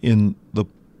in the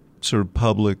sort of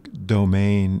public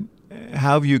domain.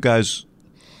 How have you guys,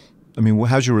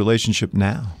 how's your relationship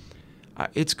now?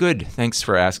 It's good. Thanks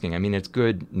for asking. I mean, it's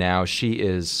good now. She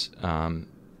is,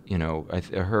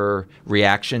 her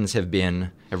reactions have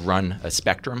run a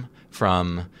spectrum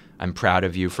from "I'm proud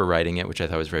of you for writing it," which I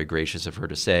thought was very gracious of her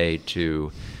to say,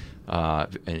 to a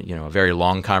very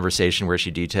long conversation where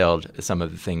she detailed some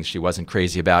of the things she wasn't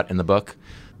crazy about in the book.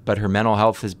 But her mental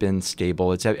health has been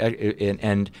stable.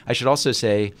 And I should also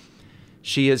say,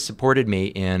 she has supported me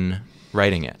in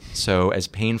writing it. So as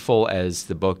painful as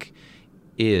the book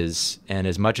is, and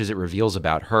as much as it reveals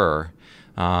about her,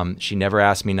 she never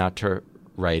asked me not to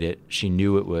write it. She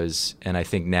knew it was, and I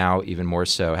think now even more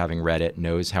so, having read it,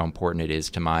 knows how important it is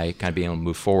to my kind of being able to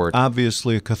move forward.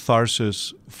 Obviously a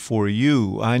catharsis for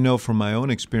you. I know from my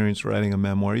own experience writing a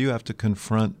memoir, you have to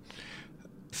confront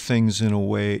things in a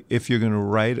way, if you're going to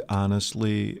write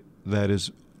honestly, that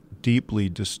is deeply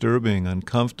disturbing,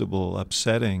 uncomfortable,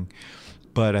 upsetting,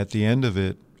 but at the end of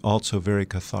it, also very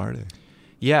cathartic.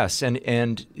 Yes, and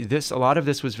a lot of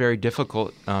this was very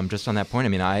difficult. Just on that point, I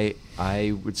mean,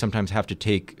 I would sometimes have to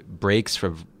take breaks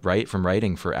from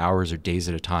writing for hours or days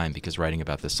at a time, because writing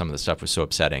about some of the stuff was so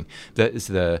upsetting.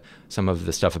 Some of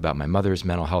the stuff about my mother's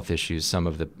mental health issues, some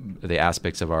of the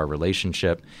aspects of our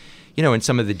relationship, and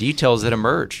some of the details that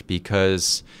emerged,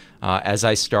 because as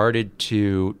I started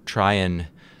to try and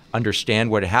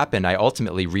understand what had happened, I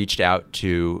ultimately reached out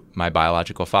to my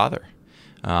biological father.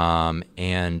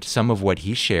 And some of what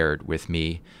he shared with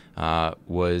me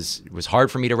was hard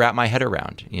for me to wrap my head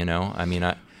around, I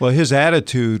mean, well, his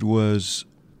attitude was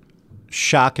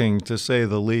shocking, to say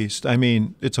the least. I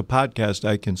mean, it's a podcast,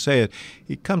 I can say it.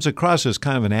 He comes across as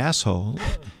kind of an asshole.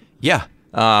 Yeah.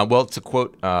 Well, to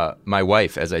quote my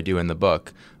wife, as I do in the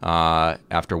book,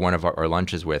 after one of our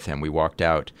lunches with him, we walked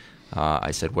out.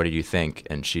 I said, "What did you think?"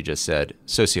 And she just said,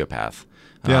 "Sociopath."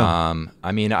 Yeah.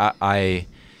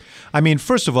 I mean,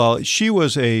 first of all, she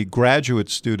was a graduate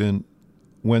student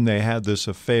when they had this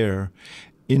affair.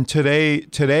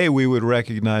 Today we would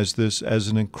recognize this as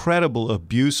an incredible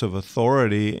abuse of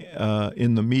authority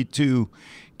in the Me Too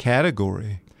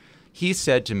category. He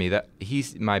said to me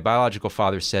my biological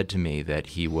father said to me that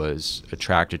he was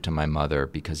attracted to my mother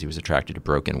because he was attracted to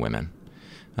broken women.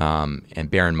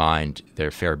 And bear in mind, their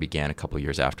affair began a couple of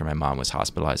years after my mom was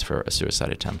hospitalized for a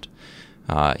suicide attempt.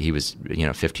 He was,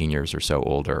 15 years or so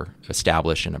older,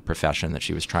 established in a profession that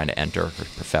she was trying to enter, a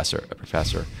professor,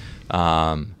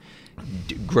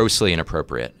 grossly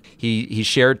inappropriate. He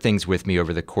shared things with me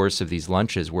over the course of these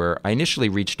lunches where I initially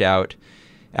reached out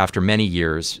after many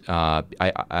years. I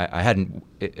hadn't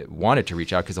wanted to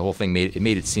reach out because the whole thing made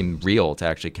it seem real to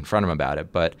actually confront him about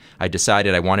it. But I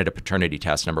decided I wanted a paternity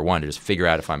test, number one, to just figure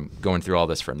out if I'm going through all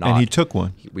this for not. And he took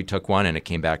one. We took one, and it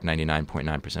came back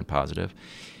 99.9% positive.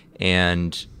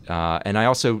 And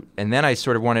then I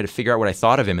sort of wanted to figure out what I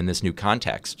thought of him in this new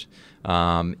context.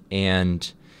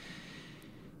 And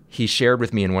he shared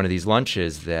with me in one of these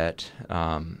lunches that,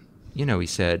 he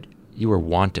said, "You were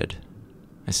wanted."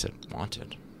 I said,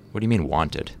 "Wanted? What do you mean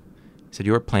wanted?" He said,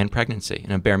 "You were a planned pregnancy."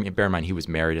 And bear in mind, he was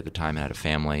married at the time and had a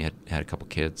family, had a couple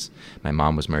kids. My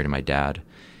mom was married to my dad.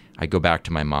 I go back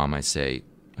to my mom. I say,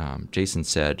 "Jason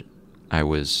said I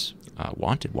was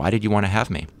wanted. Why did you want to have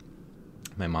me?"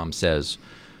 My mom says,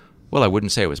 "Well, I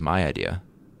wouldn't say it was my idea."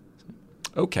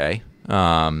 Okay.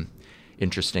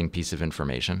 Interesting piece of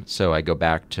information. So I go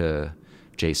back to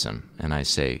Jason and I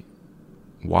say,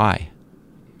 Why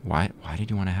did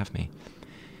you want to have me?"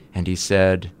 And he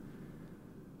said,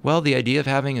 "Well, the idea of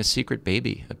having a secret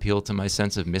baby appealed to my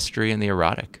sense of mystery and the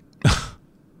erotic."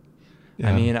 Yeah.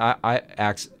 I mean,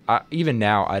 even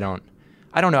now, I don't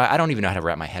know. I don't even know how to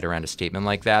wrap my head around a statement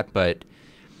like that. But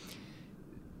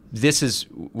this is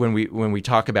when we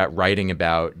talk about writing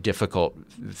about difficult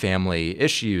family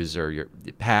issues or your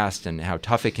past and how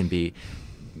tough it can be.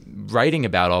 Writing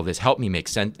about all this helped me make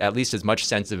sense, at least as much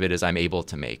sense of it as I'm able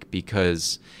to make,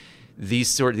 because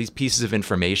these pieces of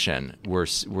information were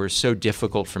so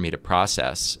difficult for me to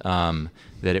process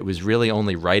that it was really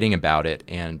only writing about it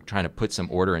and trying to put some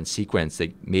order and sequence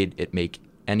that made it make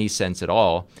any sense at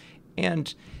all.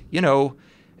 And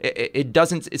it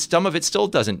doesn't. Some of it still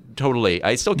doesn't totally.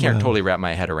 I still can't totally wrap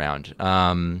my head around.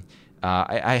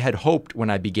 I had hoped when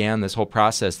I began this whole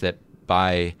process that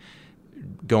by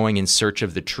going in search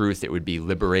of the truth, it would be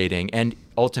liberating, and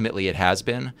ultimately it has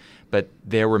been. But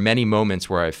there were many moments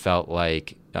where I felt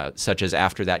like, such as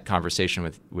after that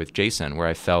conversation with Jason, where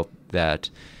I felt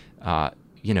that,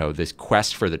 this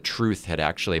quest for the truth had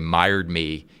actually mired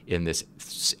me in this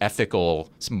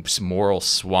ethical, moral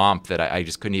swamp that I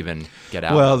just couldn't even get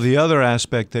out of. Well, the other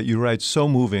aspect that you write so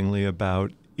movingly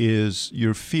about is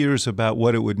your fears about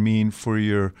what it would mean for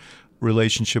your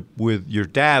relationship with your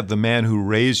dad, the man who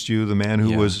raised you, the man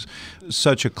who was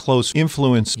such a close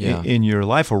influence in your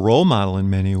life, a role model in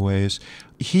many ways.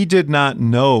 He did not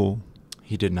know.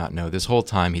 He did not know. This whole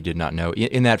time, he did not know.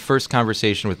 In that first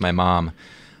conversation with my mom,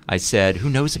 I said, "Who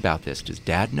knows about this? Does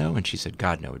Dad know?" And she said,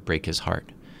 "God, no, it would break his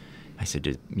heart." I said,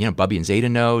 "Did Bubby and Zeta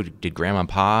know? Did Grandma and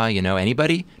Pa,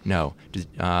 anybody? No."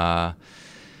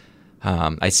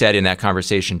 I said in that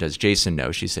conversation, "Does Jason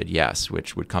know?" She said yes,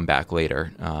 which would come back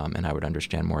later, and I would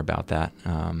understand more about that.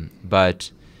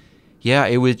 But yeah,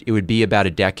 it would be about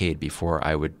a decade before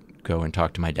I would go and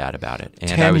talk to my dad about it.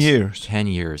 And 10 years. 10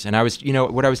 years. And I was,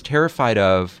 what I was terrified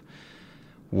of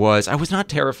was, I was not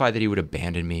terrified that he would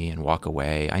abandon me and walk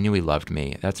away. I knew he loved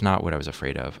me. That's not what I was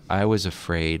afraid of. I was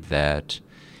afraid that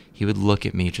he would look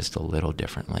at me just a little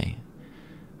differently,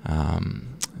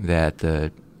 that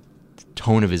the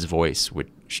tone of his voice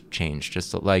would change,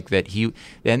 just like that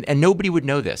and nobody would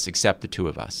know this except the two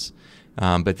of us,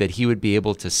 but that he would be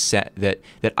able to that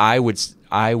I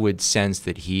would sense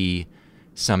that he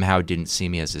somehow didn't see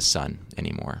me as his son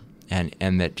anymore,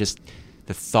 and that just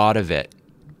the thought of it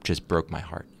just broke my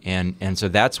heart. And so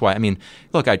that's why,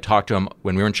 look, I talked to him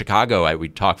when we were in Chicago.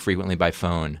 We'd talk frequently by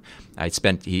phone.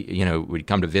 We'd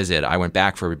come to visit. I went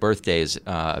back for birthdays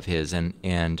of his,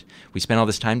 and we spent all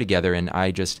this time together. And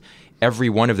every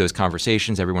one of those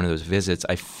conversations, every one of those visits,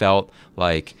 I felt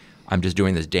like I'm just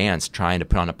doing this dance, trying to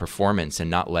put on a performance and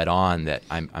not let on that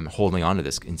I'm holding on to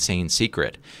this insane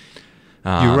secret.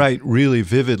 You write really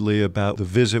vividly about the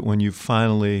visit when you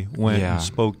finally went and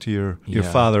spoke to your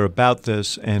father about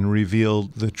this and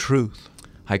revealed the truth.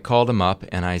 I called him up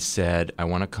and I said, "I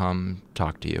want to come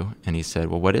talk to you." And he said,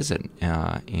 "Well, what is it?"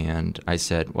 And I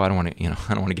said, "Well, I don't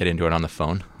want to get into it on the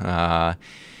phone."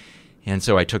 And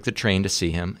so I took the train to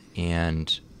see him,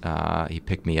 and he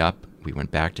picked me up. We went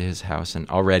back to his house, and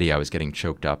already I was getting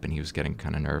choked up, and he was getting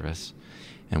kind of nervous.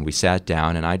 And we sat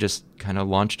down, and I just kind of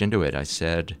launched into it. I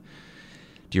said,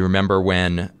 "Do you remember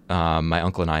when my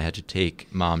uncle and I had to take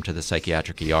Mom to the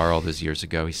psychiatric ER all those years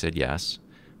ago?" He said, "Yes."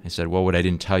 I said, "Well, what I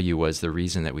didn't tell you was the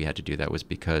reason that we had to do that was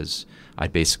because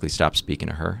I'd basically stopped speaking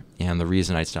to her. And the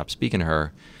reason I stopped speaking to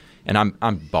her," and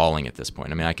I'm bawling at this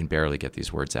point. I can barely get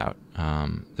these words out.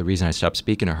 The reason I stopped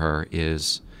speaking to her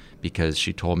is because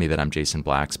she told me that I'm Jason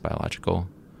Black's biological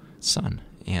son.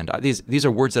 And these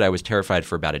are words that I was terrified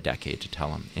for about a decade to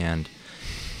tell him. And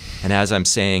as I'm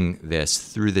saying this,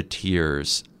 through the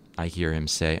tears, I hear him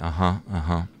say,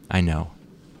 I know.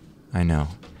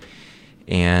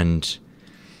 And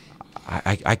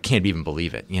I can't even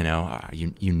believe it, you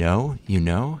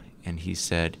know? And he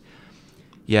said,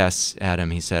 "Yes,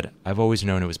 Adam," he said, "I've always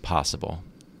known it was possible.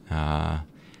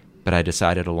 But I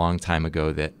decided a long time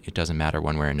ago that it doesn't matter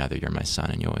one way or another. You're my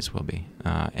son and you always will be."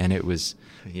 And it was...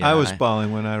 I was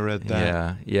bawling when I read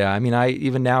that. Yeah. I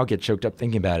even now get choked up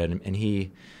thinking about it. And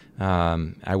he,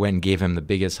 I went and gave him the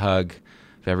biggest hug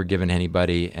I've ever given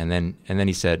anybody. And then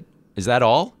he said, "Is that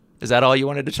all? Is that all you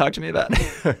wanted to talk to me about?"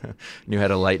 Knew how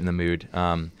to lighten the mood.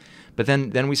 But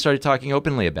then we started talking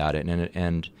openly about it.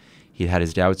 And he'd had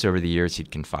his doubts over the years.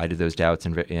 He'd confided those doubts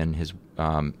in his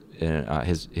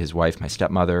wife, my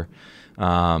stepmother.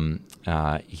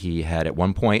 He had at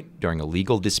one point, during a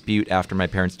legal dispute after my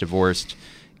parents divorced,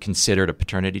 considered a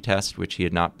paternity test, which he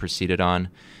had not proceeded on.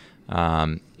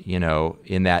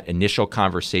 In that initial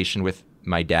conversation with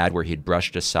my dad, where he'd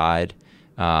brushed aside,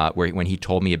 when he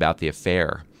told me about the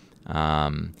affair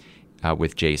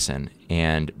with Jason,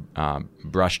 and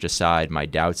brushed aside my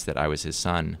doubts that I was his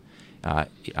son,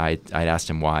 I'd asked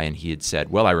him why, and he had said,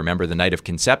 "Well, I remember the night of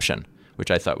conception,"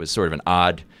 which I thought was sort of an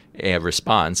odd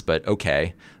response, but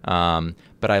okay.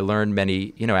 But I learned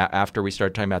after we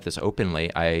started talking about this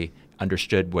openly, I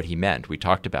understood what he meant. We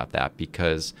talked about that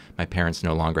because my parents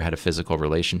no longer had a physical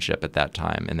relationship at that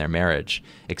time in their marriage,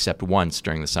 except once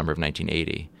during the summer of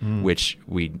 1980, which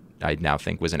I now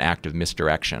think was an act of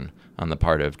misdirection on the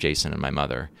part of Jason and my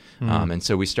mother. And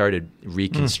so we started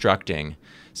reconstructing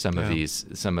some of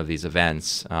these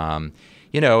events. And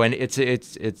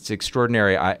it's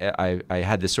extraordinary. I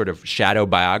had this sort of shadow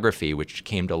biography which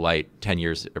came to light 10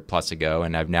 years or plus ago,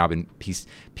 and I've now been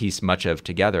pieced much of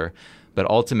together. But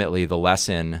ultimately, the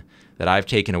lesson that I've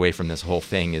taken away from this whole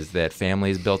thing is that family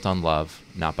is built on love,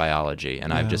 not biology.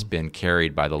 And I've just been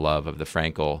carried by the love of the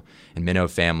Frankel and Minow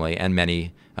family and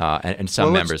many and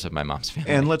some members of my mom's family.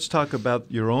 And let's talk about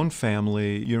your own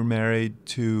family. You're married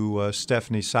to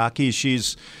Stephanie Saki.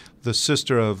 She's the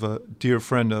sister of a dear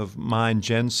friend of mine,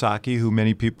 Jen Saki, who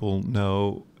many people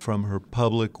know from her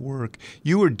public work.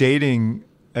 You were dating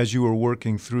as you were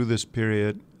working through this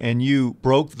period, and you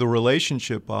broke the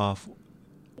relationship off.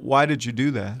 Why did you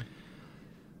do that?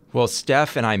 Well,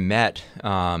 Steph and I met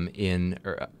in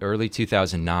early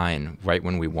 2009, right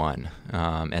when we won,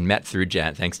 and met through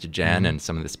Jen, thanks to Jen and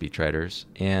some of the speechwriters.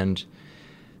 And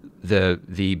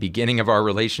the beginning of our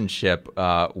relationship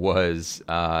was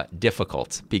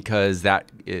difficult because that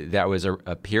was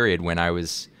a period when I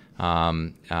was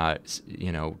trying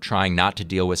not to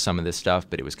deal with some of this stuff,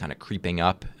 but it was kind of creeping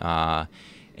up,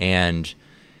 and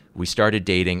we started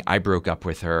dating. I broke up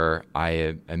with her.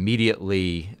 I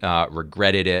immediately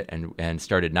regretted it and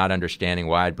started not understanding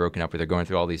why I'd broken up with her, going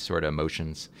through all these sort of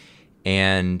emotions,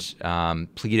 and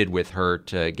pleaded with her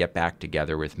to get back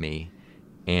together with me.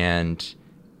 And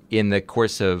in the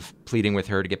course of pleading with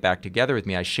her to get back together with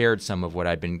me, I shared some of what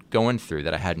I'd been going through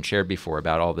that I hadn't shared before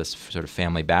about all this sort of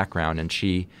family background. And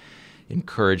she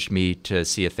encouraged me to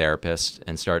see a therapist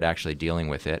and start actually dealing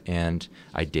with it, and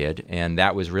I did. And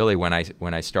that was really when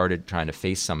I started trying to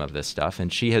face some of this stuff.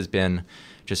 And she has been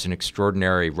just an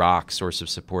extraordinary source of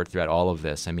support throughout all of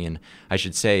this. I mean, I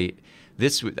should say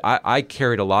I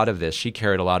carried a lot of this. She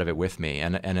carried a lot of it with me.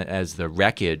 And as the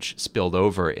wreckage spilled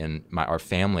over in our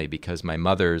family, because my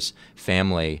mother's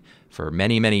family for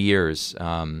many, many years,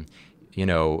 did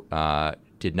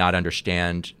not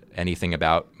understand anything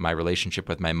about my relationship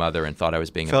with my mother and thought I was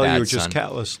being a bad son. You were just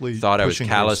callously thought I was pushing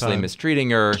callously her mistreating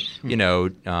her.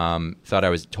 Told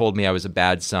me I was a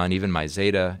bad son. Even my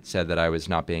Zeta said that I was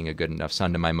not being a good enough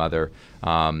son to my mother.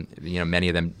 Many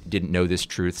of them didn't know this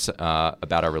truth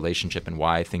about our relationship and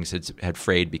why things had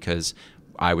frayed, because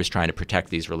I was trying to protect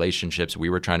these relationships. We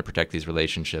were trying to protect these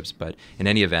relationships. But in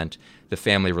any event, the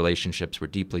family relationships were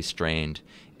deeply strained.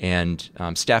 And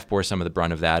Steph bore some of the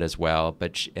brunt of that as well.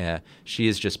 But she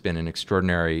has just been an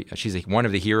extraordinary, she's one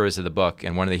of the heroes of the book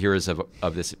and one of the heroes of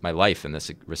my life in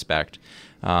this respect.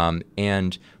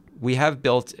 And we have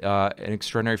built an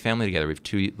extraordinary family together. We have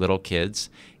 2 little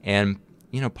kids. And,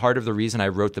 part of the reason I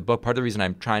wrote the book, part of the reason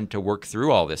I'm trying to work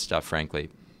through all this stuff, frankly,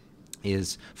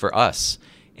 is for us.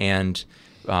 And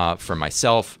for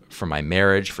myself, for my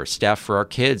marriage, for Steph, for our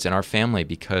kids and our family,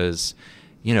 because,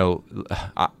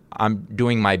 I'm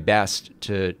doing my best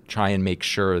to try and make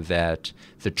sure that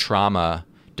the trauma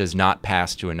does not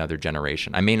pass to another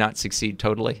generation. I may not succeed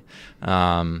totally,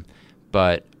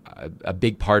 but a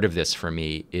big part of this for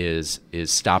me is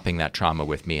stopping that trauma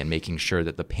with me and making sure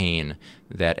that the pain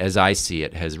that, as I see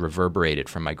it, has reverberated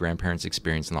from my grandparents'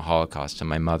 experience in the Holocaust to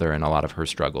my mother and a lot of her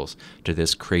struggles to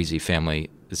this crazy family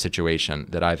situation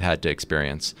that I've had to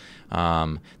experience,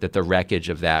 that the wreckage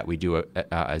of that, we do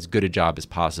as good a job as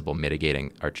possible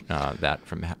mitigating that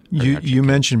from happening. You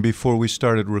mentioned before we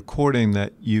started recording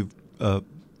that you've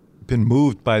been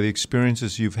moved by the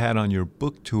experiences you've had on your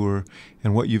book tour,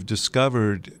 and what you've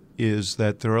discovered is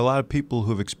that there are a lot of people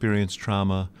who've experienced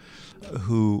trauma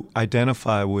who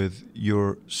identify with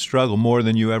your struggle more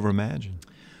than you ever imagined.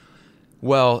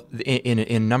 Well, in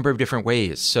a number of different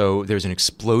ways. So there's an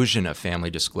explosion of family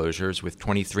disclosures with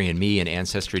 23andMe and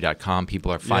Ancestry.com.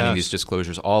 People are finding these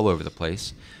disclosures all over the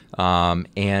place.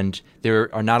 And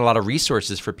there are not a lot of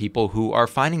resources for people who are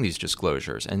finding these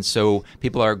disclosures. And so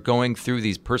people are going through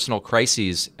these personal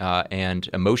crises and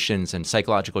emotions and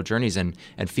psychological journeys and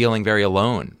feeling very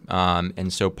alone.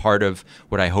 And so part of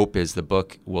what I hope is the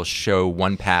book will show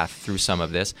one path through some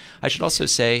of this. I should also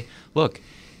say, look,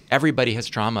 everybody has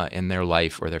trauma in their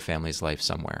life or their family's life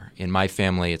somewhere. In my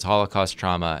family, it's Holocaust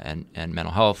trauma and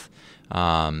mental health.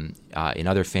 In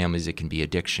other families, it can be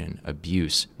addiction,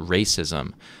 abuse,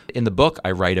 racism. In the book,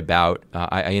 I write about,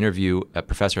 I interview a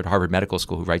professor at Harvard Medical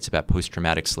School who writes about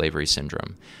post-traumatic slavery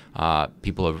syndrome.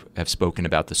 People have spoken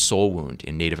about the soul wound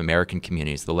in Native American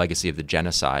communities, the legacy of the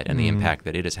genocide and the impact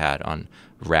that it has had on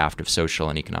a raft of social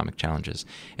and economic challenges.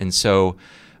 And so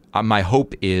my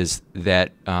hope is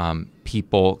that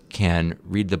people can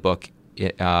read the book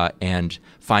and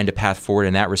find a path forward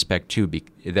in that respect too,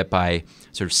 that by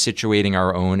sort of situating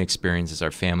our own experiences,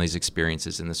 our family's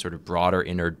experiences in this sort of broader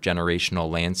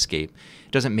intergenerational landscape,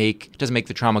 it doesn't make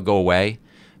the trauma go away,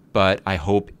 but I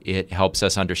hope it helps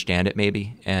us understand it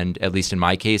maybe. And at least in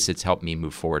my case, it's helped me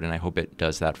move forward, and I hope it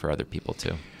does that for other people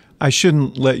too. I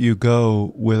shouldn't let you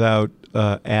go without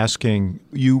asking.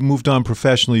 You moved on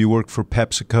professionally. You worked for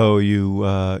PepsiCo.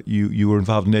 You were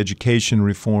involved in education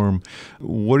reform.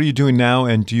 What are you doing now?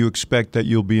 And do you expect that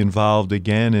you'll be involved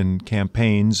again in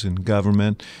campaigns and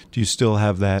government? Do you still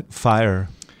have that fire?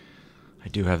 I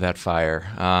do have that fire.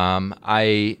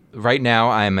 Right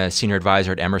now I'm a senior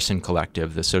advisor at Emerson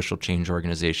Collective, the social change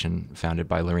organization founded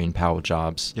by Lorraine Powell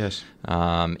Jobs. Yes.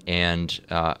 And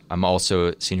I'm also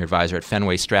a senior advisor at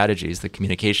Fenway Strategies, the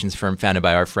communications firm founded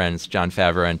by our friends John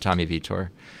Favreau and Tommy Vitor.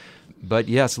 But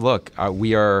yes, look,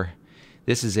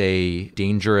 this is a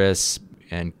dangerous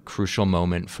and crucial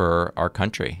moment for our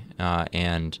country.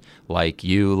 And like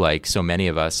you, like so many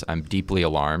of us, I'm deeply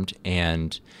alarmed.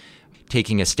 And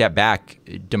taking a step back,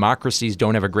 democracies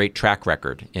don't have a great track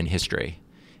record in history.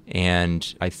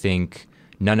 And I think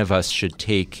none of us should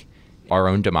take our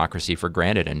own democracy for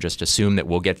granted and just assume that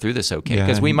we'll get through this okay,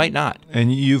 because we might not.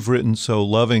 And you've written so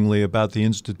lovingly about the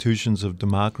institutions of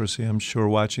democracy. I'm sure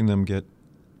watching them get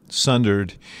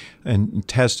sundered and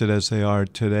tested as they are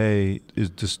today is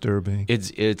disturbing.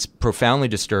 It's profoundly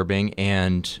disturbing,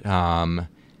 and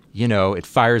it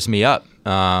fires me up.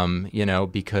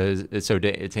 Because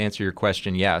to answer your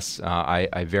question, yes,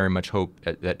 I very much hope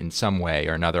that in some way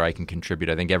or another I can contribute.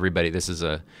 I think everybody. This is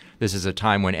a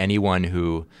time when anyone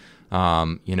who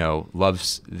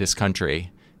loves this country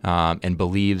and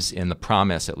believes in the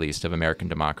promise, at least, of American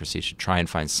democracy should try and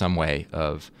find some way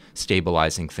of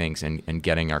stabilizing things and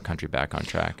getting our country back on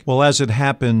track. Well, as it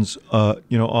happens,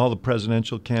 all the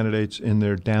presidential candidates in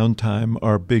their downtime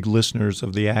are big listeners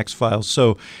of the Axe Files.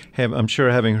 So I'm sure,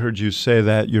 having heard you say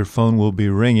that, your phone will be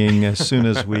ringing as soon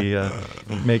as we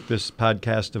make this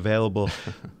podcast available.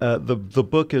 The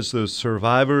book is The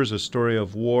Survivors, A Story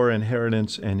of War,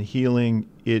 Inheritance, and Healing.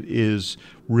 It is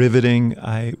riveting.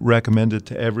 I recommend it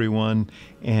to everyone.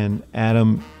 And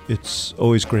Adam, it's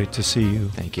always great to see you.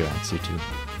 Thank you, Alex. You too.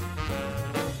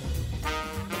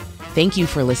 Thank you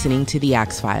for listening to The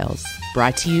Axe Files,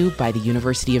 brought to you by the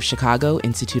University of Chicago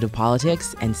Institute of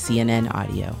Politics and CNN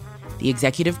Audio. The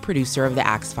executive producer of The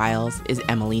Axe Files is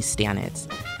Emily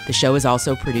Stanitz. The show is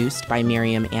also produced by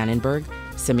Miriam Annenberg,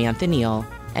 Samantha Neal,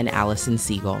 and Allison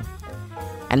Siegel.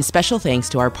 And special thanks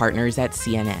to our partners at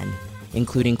CNN,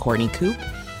 including Courtney Koop,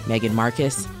 Megan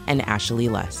Marcus, and Ashley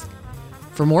Lusk.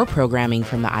 For more programming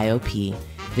from the IOP,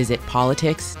 visit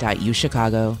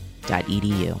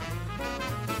politics.uchicago.edu.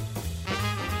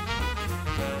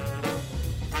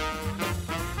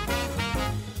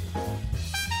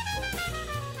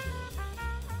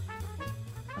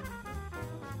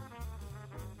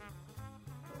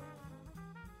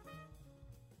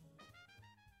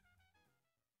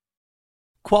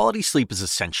 Quality sleep is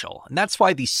essential, and that's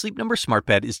why the Sleep Number Smart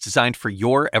Bed is designed for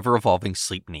your ever-evolving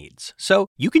sleep needs. So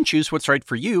you can choose what's right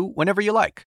for you whenever you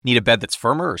like. Need a bed that's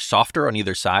firmer or softer on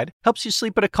either side? Helps you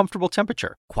sleep at a comfortable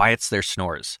temperature. Quiets their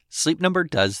snores. Sleep Number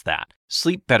does that.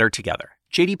 Sleep better together.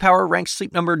 J.D. Power ranks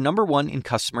Sleep Number #1 in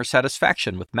customer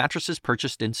satisfaction with mattresses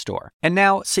purchased in-store. And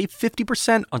now, save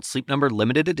 50% on Sleep Number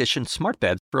limited edition smart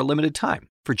beds for a limited time.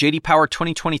 For J.D. Power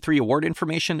 2023 award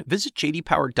information, visit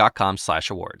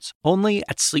jdpower.com/awards. Only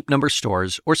at Sleep Number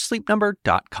stores or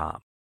sleepnumber.com.